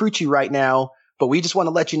legally recruit you right now, but we just want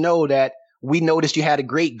to let you know that we noticed you had a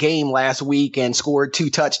great game last week and scored 2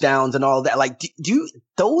 touchdowns and all that. Like,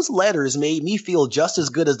 those letters made me feel just as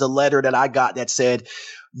good as the letter that I got that said,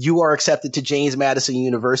 you are accepted to James Madison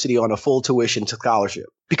University on a full tuition scholarship,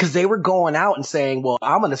 because they were going out and saying, well,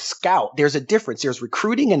 I'm going to scout. There's a difference. There's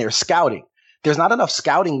recruiting and there's scouting. There's not enough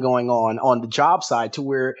scouting going on the job side to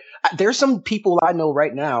where there's some people I know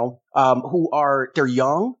right now, they're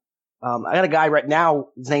young. I got a guy right now.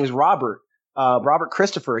 His name's Robert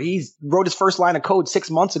Christopher. He wrote his first line of code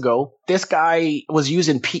 6 months ago. This guy was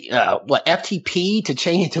using FTP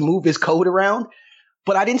to move his code around.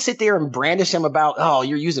 But I didn't sit there and brandish him about, oh,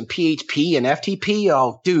 you're using PHP and FTP.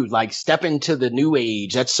 Oh, dude, like step into the new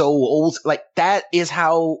age. That's so old. Like that is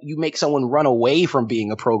how you make someone run away from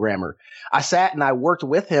being a programmer. I sat and I worked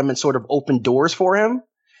with him and sort of opened doors for him.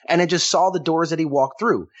 And I just saw the doors that he walked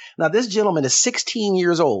through. Now, this gentleman is 16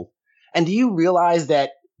 years old. And do you realize that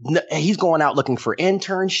he's going out looking for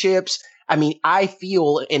internships? I mean, I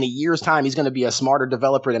feel in a year's time, he's going to be a smarter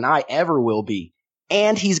developer than I ever will be.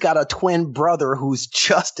 And he's got a twin brother who's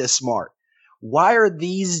just as smart. Why are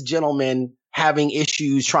these gentlemen having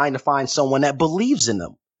issues trying to find someone that believes in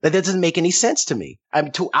them? That doesn't make any sense to me.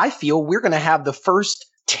 I feel we're going to have the first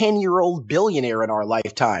 10-year-old billionaire in our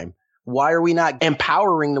lifetime. Why are we not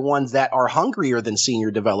empowering the ones that are hungrier than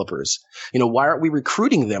senior developers? Why aren't we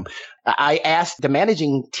recruiting them? I asked the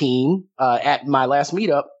managing team at my last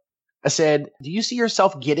meetup, I said, do you see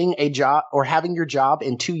yourself getting a job or having your job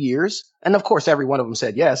in 2 years? And of course, every one of them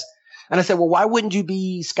said yes. And I said, well, why wouldn't you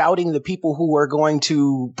be scouting the people who are going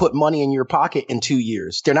to put money in your pocket in 2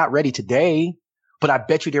 years? They're not ready today, but I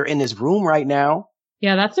bet you they're in this room right now.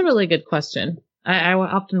 Yeah, that's a really good question. I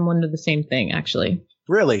often wonder the same thing, actually.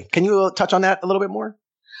 Really? Can you touch on that a little bit more?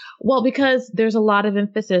 Well, because there's a lot of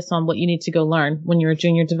emphasis on what you need to go learn when you're a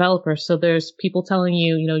junior developer. So there's people telling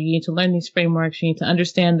you, you need to learn these frameworks, you need to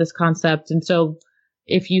understand this concept. And so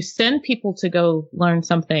if you send people to go learn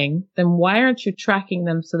something, then why aren't you tracking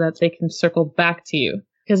them so that they can circle back to you?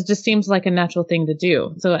 Because it just seems like a natural thing to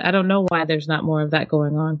do. So I don't know why there's not more of that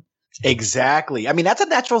going on. Exactly. I mean, that's a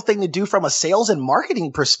natural thing to do from a sales and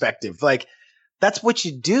marketing perspective. Like, that's what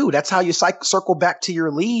you do. That's how you circle back to your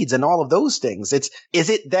leads and all of those things. Is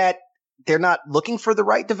it that they're not looking for the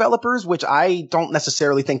right developers, which I don't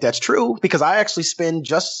necessarily think that's true, because I actually spend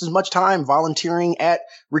just as much time volunteering at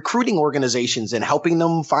recruiting organizations and helping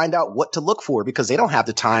them find out what to look for, because they don't have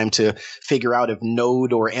the time to figure out if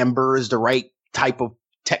Node or Ember is the right type of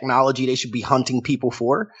technology they should be hunting people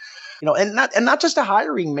for. And not just the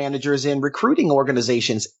hiring managers in recruiting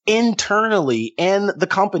organizations, internally in the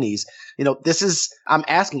companies. I'm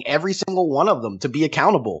asking every single one of them to be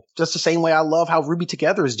accountable, just the same way I love how Ruby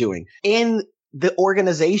Together is doing. In the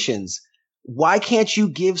organizations, why can't you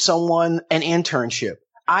give someone an internship?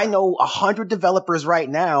 I know 100 developers right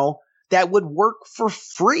now that would work for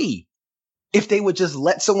free if they would just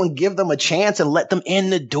let someone give them a chance and let them in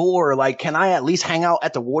the door. Like, can I at least hang out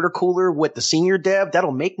at the water cooler with the senior dev?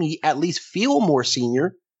 That'll make me at least feel more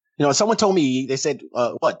senior. Someone told me, they said,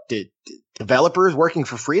 did developers working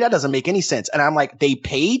for free? That doesn't make any sense. And I'm like, they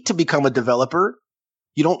paid to become a developer.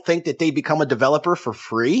 You don't think that they become a developer for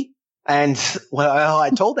free? And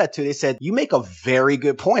I told that to, they said, you make a very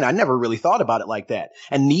good point. I never really thought about it like that.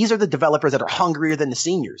 And these are the developers that are hungrier than the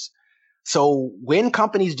seniors. So when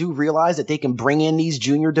companies do realize that they can bring in these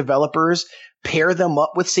junior developers, pair them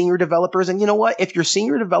up with senior developers, and you know what? If your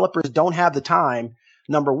senior developers don't have the time,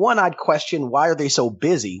 number one, I'd question, why are they so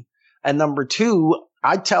busy? And number two,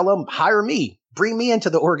 I'd tell them, hire me, bring me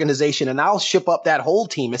into the organization, and I'll ship up that whole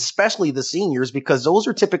team, especially the seniors, because those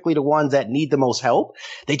are typically the ones that need the most help.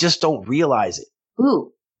 They just don't realize it.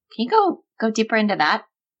 Ooh, can you go deeper into that?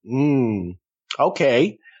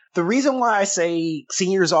 Okay. The reason why I say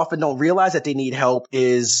seniors often don't realize that they need help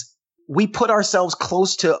is we put ourselves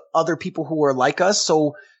close to other people who are like us.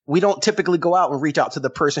 So we don't typically go out and reach out to the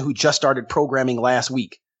person who just started programming last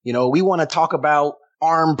week. We want to talk about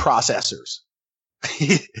ARM processors.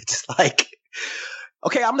 It's like,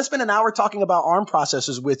 okay, I'm going to spend an hour talking about ARM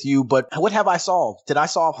processors with you, but what have I solved? Did I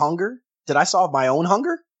solve hunger? Did I solve my own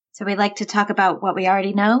hunger? So we like to talk about what we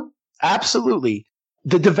already know? Absolutely.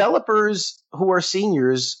 The developers who are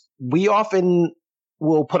seniors, we often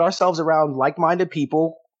will put ourselves around like-minded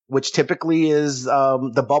people, which typically is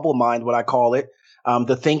the bubble mind, what I call it.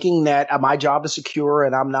 The thinking that my job is secure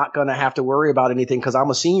and I'm not going to have to worry about anything because I'm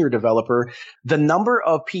a senior developer. The number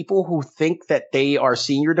of people who think that they are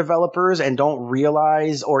senior developers and don't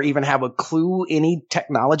realize or even have a clue any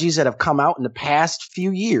technologies that have come out in the past few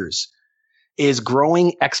years is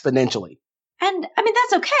growing exponentially. And I mean,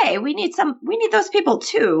 that's okay. We need those people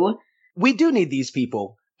too. We do need these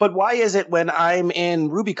people. But why is it when I'm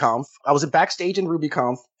in RubyConf, I was backstage in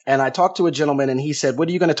RubyConf and I talked to a gentleman and he said, what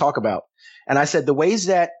are you going to talk about? And I said, the ways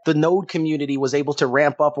that the Node community was able to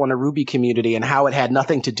ramp up on the Ruby community and how it had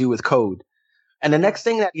nothing to do with code. And the next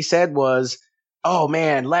thing that he said was, oh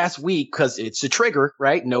man, last week, cause it's a trigger,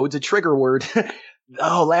 right? Node's a trigger word.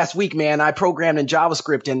 Oh, last week, man, I programmed in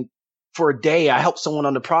JavaScript and for a day, I helped someone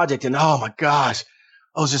on the project and oh my gosh,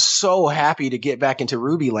 I was just so happy to get back into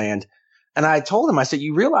Ruby land. And I told him, I said,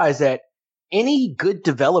 you realize that any good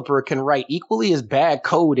developer can write equally as bad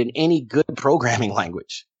code in any good programming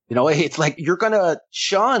language. It's like you're going to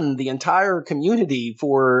shun the entire community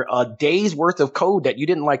for a day's worth of code that you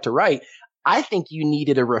didn't like to write. I think you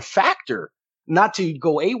needed a refactor, not to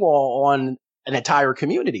go AWOL on an entire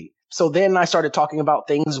community. So then I started talking about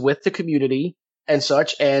things with the community and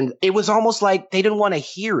such, and it was almost like they didn't want to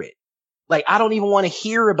hear it. Like, I don't even want to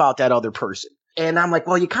hear about that other person. And I'm like,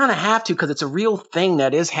 well, you kind of have to, because it's a real thing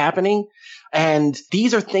that is happening. And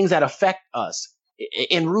these are things that affect us.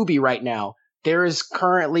 In Ruby right now, there is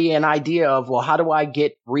currently an idea of, well, how do I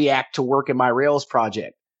get React to work in my Rails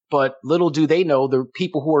project? But little do they know, the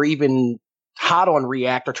people who are even hot on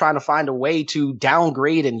React are trying to find a way to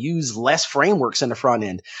downgrade and use less frameworks in the front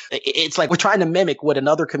end. It's like we're trying to mimic what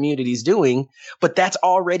another community is doing, but that's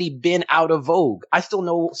already been out of vogue. I still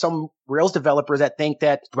know some Rails developers that think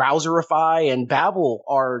that Browserify and Babel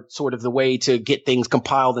are sort of the way to get things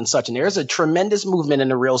compiled and such. And there's a tremendous movement in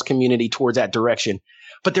the Rails community towards that direction.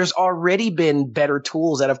 But there's already been better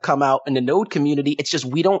tools that have come out in the Node community. It's just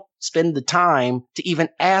we don't spend the time to even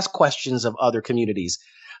ask questions of other communities.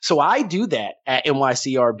 So I do that at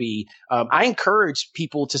NYCRB. I encourage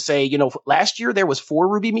people to say, last year there was 4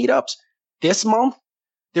 Ruby meetups. This month,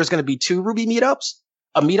 there's going to be 2 Ruby meetups,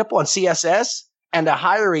 a meetup on CSS, and a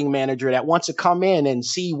hiring manager that wants to come in and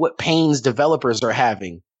see what pains developers are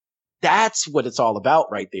having. That's what it's all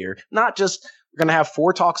about right there. Not just we're going to have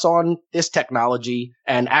 4 talks on this technology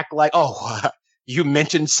and act like, oh, you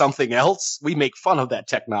mentioned something else. We make fun of that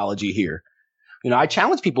technology here. I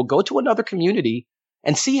challenge people, go to another community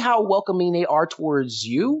and see how welcoming they are towards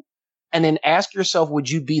you. And then ask yourself, would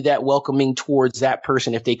you be that welcoming towards that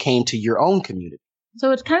person if they came to your own community?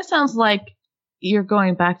 So it kind of sounds like you're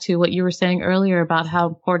going back to what you were saying earlier about how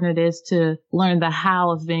important it is to learn the how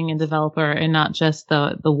of being a developer and not just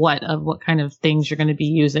the what of what kind of things you're going to be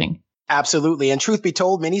using. Absolutely. And truth be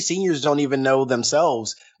told, many seniors don't even know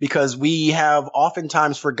themselves because we have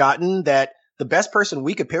oftentimes forgotten that the best person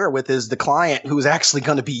we could pair with is the client who's actually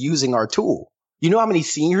going to be using our tool. You know how many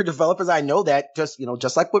senior developers I know that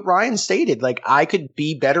just like what Ryan stated, like I could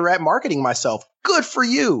be better at marketing myself. Good for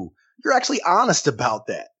you. You're actually honest about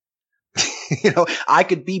that. I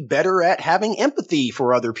could be better at having empathy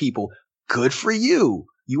for other people. Good for you.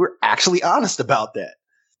 You were actually honest about that.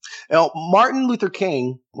 Now, Martin Luther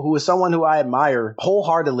King, who is someone who I admire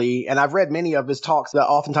wholeheartedly, and I've read many of his talks that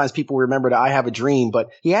oftentimes people remember that I Have a Dream, but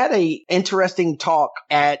he had a interesting talk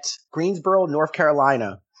at Greensboro, North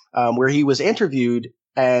Carolina, where he was interviewed.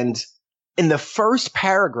 And in the first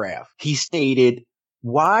paragraph, he stated,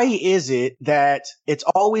 why is it that it's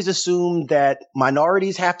always assumed that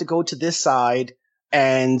minorities have to go to this side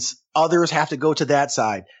and others have to go to that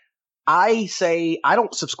side? I say I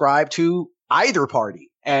don't subscribe to either party.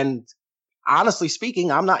 And honestly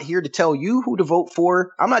speaking, I'm not here to tell you who to vote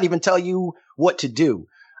for. I'm not even telling you what to do.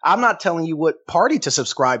 I'm not telling you what party to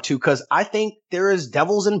subscribe to because I think there is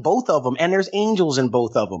devils in both of them and there's angels in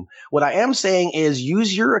both of them. What I am saying is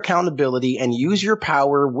use your accountability and use your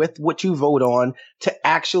power with what you vote on to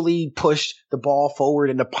actually push the ball forward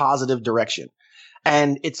in a positive direction.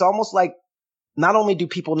 And it's almost like not only do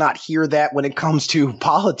people not hear that when it comes to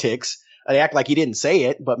politics, they act like he didn't say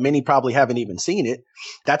it, but many probably haven't even seen it.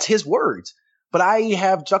 That's his words. But I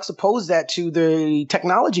have juxtaposed that to the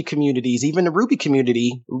technology communities, even the Ruby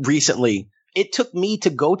community recently. It took me to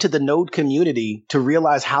go to the Node community to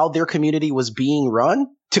realize how their community was being run,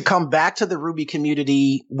 to come back to the Ruby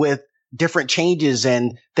community with different changes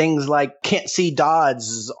and things like can't see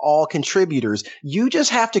Dodds, all contributors. You just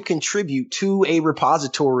have to contribute to a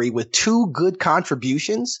repository with 2 good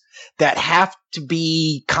contributions that have to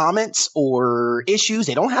be comments or issues.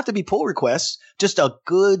 They don't have to be pull requests, just a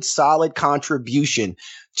good, solid contribution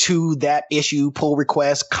to that issue, pull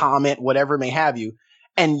request, comment, whatever may have you.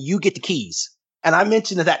 And you get the keys. And I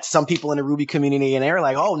mentioned that to some people in the Ruby community and they're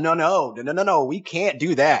like, oh, no, we can't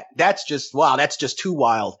do that. That's just too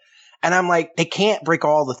wild. And I'm like, they can't break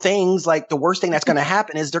all the things. Like the worst thing that's going to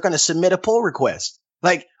happen is they're going to submit a pull request.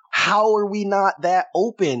 Like, how are we not that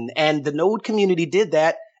open? And the Node community did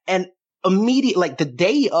that. And immediately, like the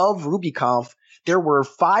day of RubyConf, there were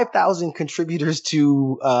 5,000 contributors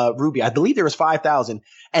to Ruby. I believe there was 5,000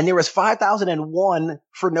 and there was 5,001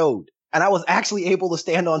 for Node. And I was actually able to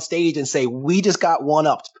stand on stage and say, we just got one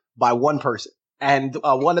upped by one person. And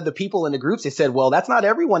one of the people in the groups, they said, well, that's not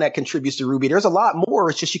everyone that contributes to Ruby. There's a lot more.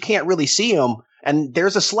 It's just you can't really see them. And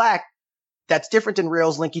there's a Slack that's different than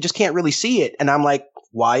RailsLink. You just can't really see it. And I'm like,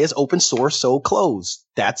 why is open source so closed?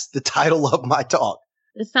 That's the title of my talk.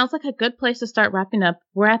 It sounds like a good place to start wrapping up.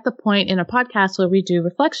 We're at the point in a podcast where we do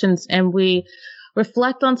reflections and we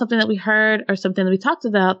reflect on something that we heard or something that we talked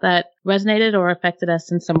about that resonated or affected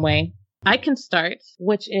us in some way. I can start,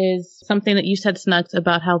 which is something that you said, Snugs,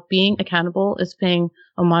 about how being accountable is paying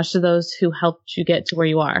homage to those who helped you get to where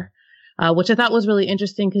you are, which I thought was really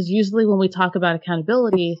interesting because usually when we talk about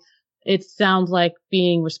accountability, it sounds like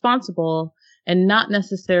being responsible and not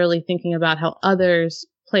necessarily thinking about how others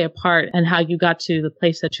play a part and how you got to the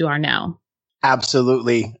place that you are now.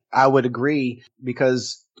 Absolutely. I would agree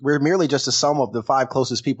because we're merely just a sum of the 5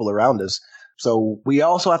 closest people around us. So we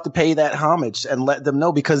also have to pay that homage and let them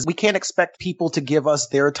know, because we can't expect people to give us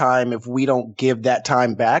their time if we don't give that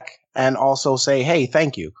time back and also say, hey,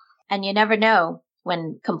 thank you. And you never know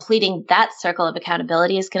when completing that circle of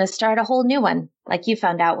accountability is going to start a whole new one, like you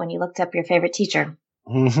found out when you looked up your favorite teacher.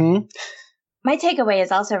 Mm-hmm. My takeaway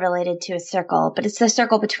is also related to a circle, but it's the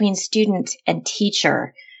circle between student and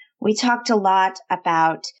teacher. We talked a lot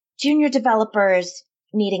about junior developers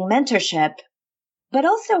needing mentorship, but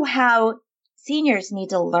also how seniors need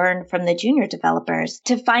to learn from the junior developers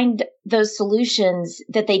to find those solutions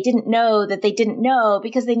that they didn't know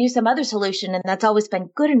because they knew some other solution, and that's always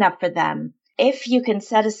been good enough for them. If you can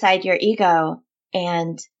set aside your ego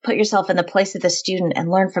and put yourself in the place of the student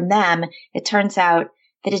and learn from them, it turns out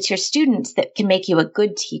that it's your students that can make you a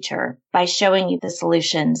good teacher by showing you the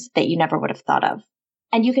solutions that you never would have thought of.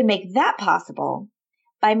 And you can make that possible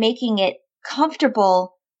by making it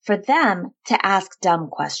comfortable for them to ask dumb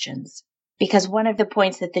questions. Because one of the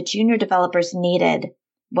points that the junior developers needed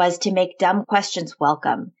was to make dumb questions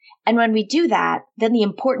welcome. And when we do that, then the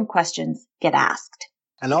important questions get asked.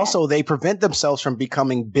 And also they prevent themselves from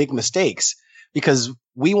becoming big mistakes, because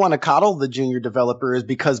we want to coddle the junior developers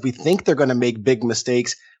because we think they're going to make big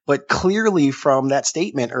mistakes. But clearly from that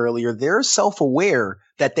statement earlier, they're self-aware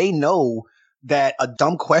that they know that a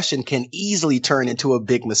dumb question can easily turn into a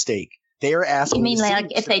big mistake. They're asking. You mean like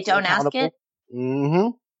if they don't ask it? Mm-hmm.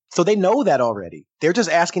 So they know that already. They're just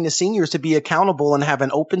asking the seniors to be accountable and have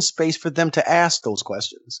an open space for them to ask those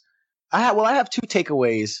questions. I have 2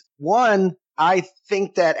 takeaways. One, I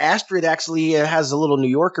think that Astrid actually has a little New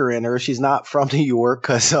Yorker in her. She's not from New York,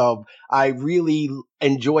 because I really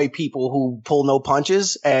enjoy people who pull no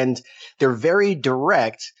punches, and they're very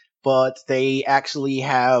direct, but they actually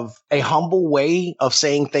have a humble way of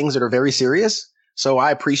saying things that are very serious. So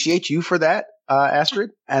I appreciate you for that, Astrid.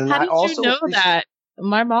 And How did I also you know that?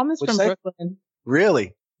 My mom is from Brooklyn.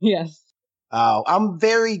 Really? Yes. I'm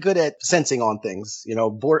very good at sensing on things,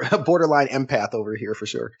 borderline empath over here for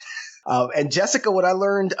sure. And Jessica, what I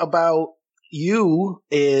learned about you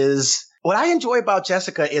is, what I enjoy about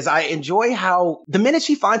Jessica is I enjoy how the minute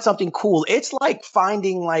she finds something cool, it's like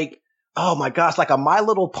finding oh my gosh, like a My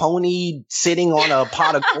Little Pony sitting on a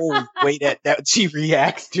pot of gold way that she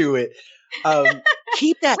reacts to it.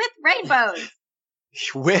 Keep that. With rainbows.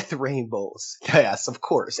 With rainbows. Yes, of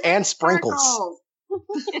course. And sprinkles.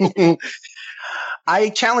 I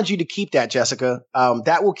challenge you to keep that, Jessica.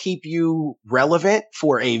 That will keep you relevant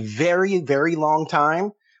for a very, very long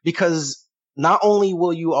time, because not only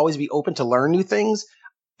will you always be open to learn new things,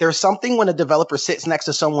 there's something when a developer sits next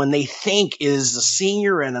to someone they think is a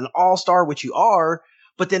senior and an all-star, which you are,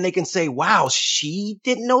 but then they can say, wow, she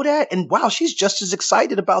didn't know that. And wow, she's just as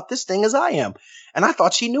excited about this thing as I am. And I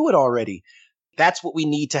thought she knew it already. That's what we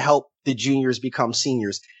need to help the juniors become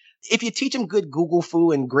seniors. If you teach them good Google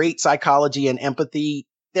Fu and great psychology and empathy,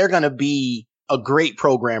 they're going to be a great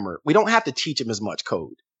programmer. We don't have to teach them as much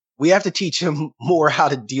code. We have to teach them more how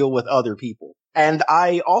to deal with other people. And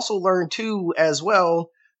I also learned too, as well,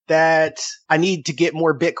 that I need to get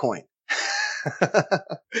more Bitcoin.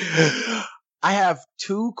 I have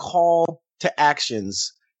 2 call to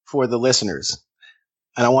actions for the listeners,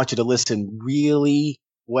 and I want you to listen really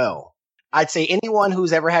well. I'd say anyone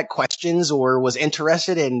who's ever had questions or was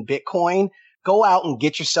interested in Bitcoin, go out and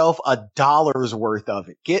get yourself $1 worth of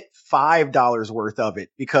it. Get $5 worth of it,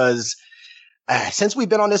 because since we've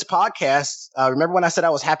been on this podcast, remember when I said I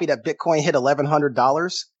was happy that Bitcoin hit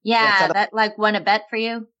 $1,100? Yeah, that won a bet for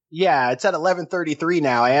you? Yeah, it's at 1133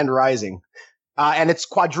 now and rising. And it's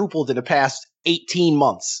quadrupled in the past 18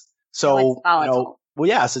 months. So, it's volatile. Well,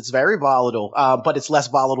 yes, it's very volatile, but it's less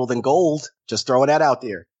volatile than gold. Just throwing that out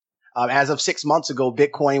there. As of 6 months ago,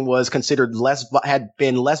 Bitcoin was considered had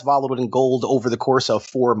been less volatile than gold over the course of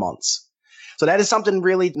 4 months. So that is something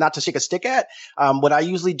really not to shake a stick at. What I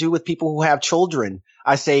usually do with people who have children,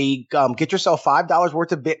 I say, get yourself $5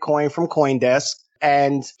 worth of Bitcoin from CoinDesk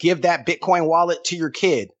and give that Bitcoin wallet to your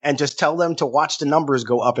kid and just tell them to watch the numbers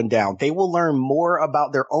go up and down. They will learn more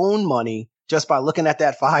about their own money just by looking at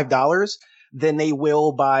that $5 than they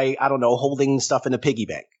will by, holding stuff in a piggy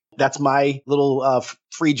bank. That's my little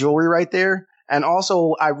free jewelry right there. And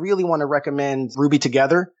also, I really want to recommend Ruby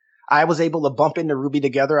Together. I was able to bump into Ruby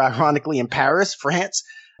Together, ironically, in Paris, France,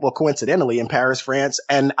 well, coincidentally in Paris, France.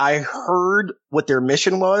 And I heard what their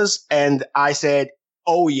mission was. And I said,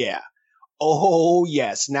 oh yeah. Oh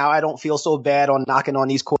yes. Now I don't feel so bad on knocking on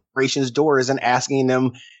these corporations' doors and asking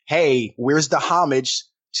them, hey, where's the homage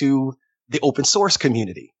to the open source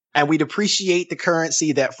community? And we'd appreciate the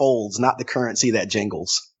currency that folds, not the currency that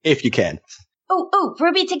jingles, if you can. Oh,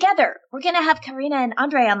 Ruby Together. We're going to have Karina and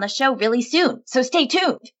Andre on the show really soon, so stay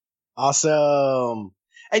tuned. Awesome.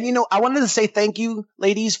 And, I wanted to say thank you,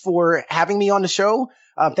 ladies, for having me on the show.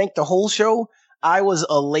 Thank the whole show. I was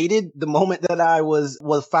elated the moment that I was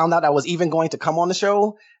found out I was even going to come on the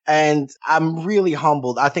show. And I'm really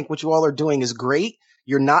humbled. I think what you all are doing is great.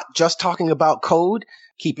 You're not just talking about code.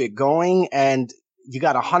 Keep it going. And you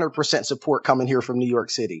got 100% support coming here from New York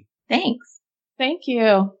City. Thanks. Thank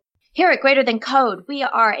you. Here at Greater Than Code, we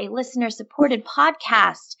are a listener-supported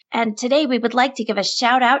podcast. And today we would like to give a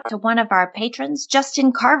shout out to one of our patrons,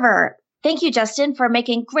 Justin Carver. Thank you, Justin, for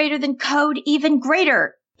making Greater Than Code even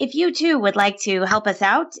greater. If you too would like to help us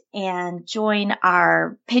out and join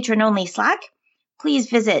our patron-only Slack, please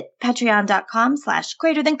visit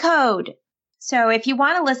patreon.com/greaterthancode. So if you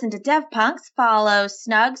want to listen to DevPunks, follow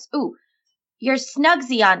Snugs. Ooh, you're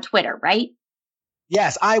Snugsy on Twitter, right?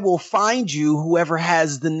 Yes, I will find you, whoever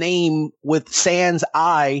has the name with sans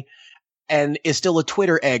I and is still a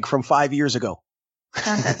Twitter egg from 5 years ago.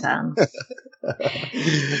 Dun, dun, dun.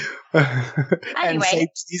 And say,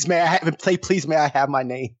 please may I have my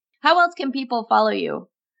name? How else can people follow you?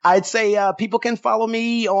 I'd say people can follow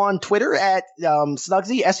me on Twitter at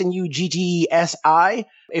Snugsy, SNUGGSI.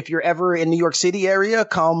 If you're ever in New York City area,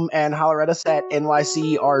 come and holler at us at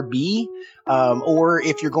NYCRB. Or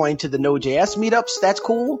if you're going to the Node.js meetups, that's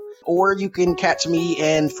cool. Or you can catch me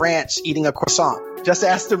in France eating a croissant. Just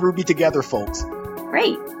ask the Ruby Together folks.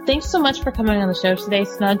 Great. Thanks so much for coming on the show today,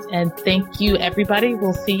 Snugs, and thank you, everybody.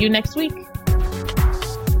 We'll see you next week.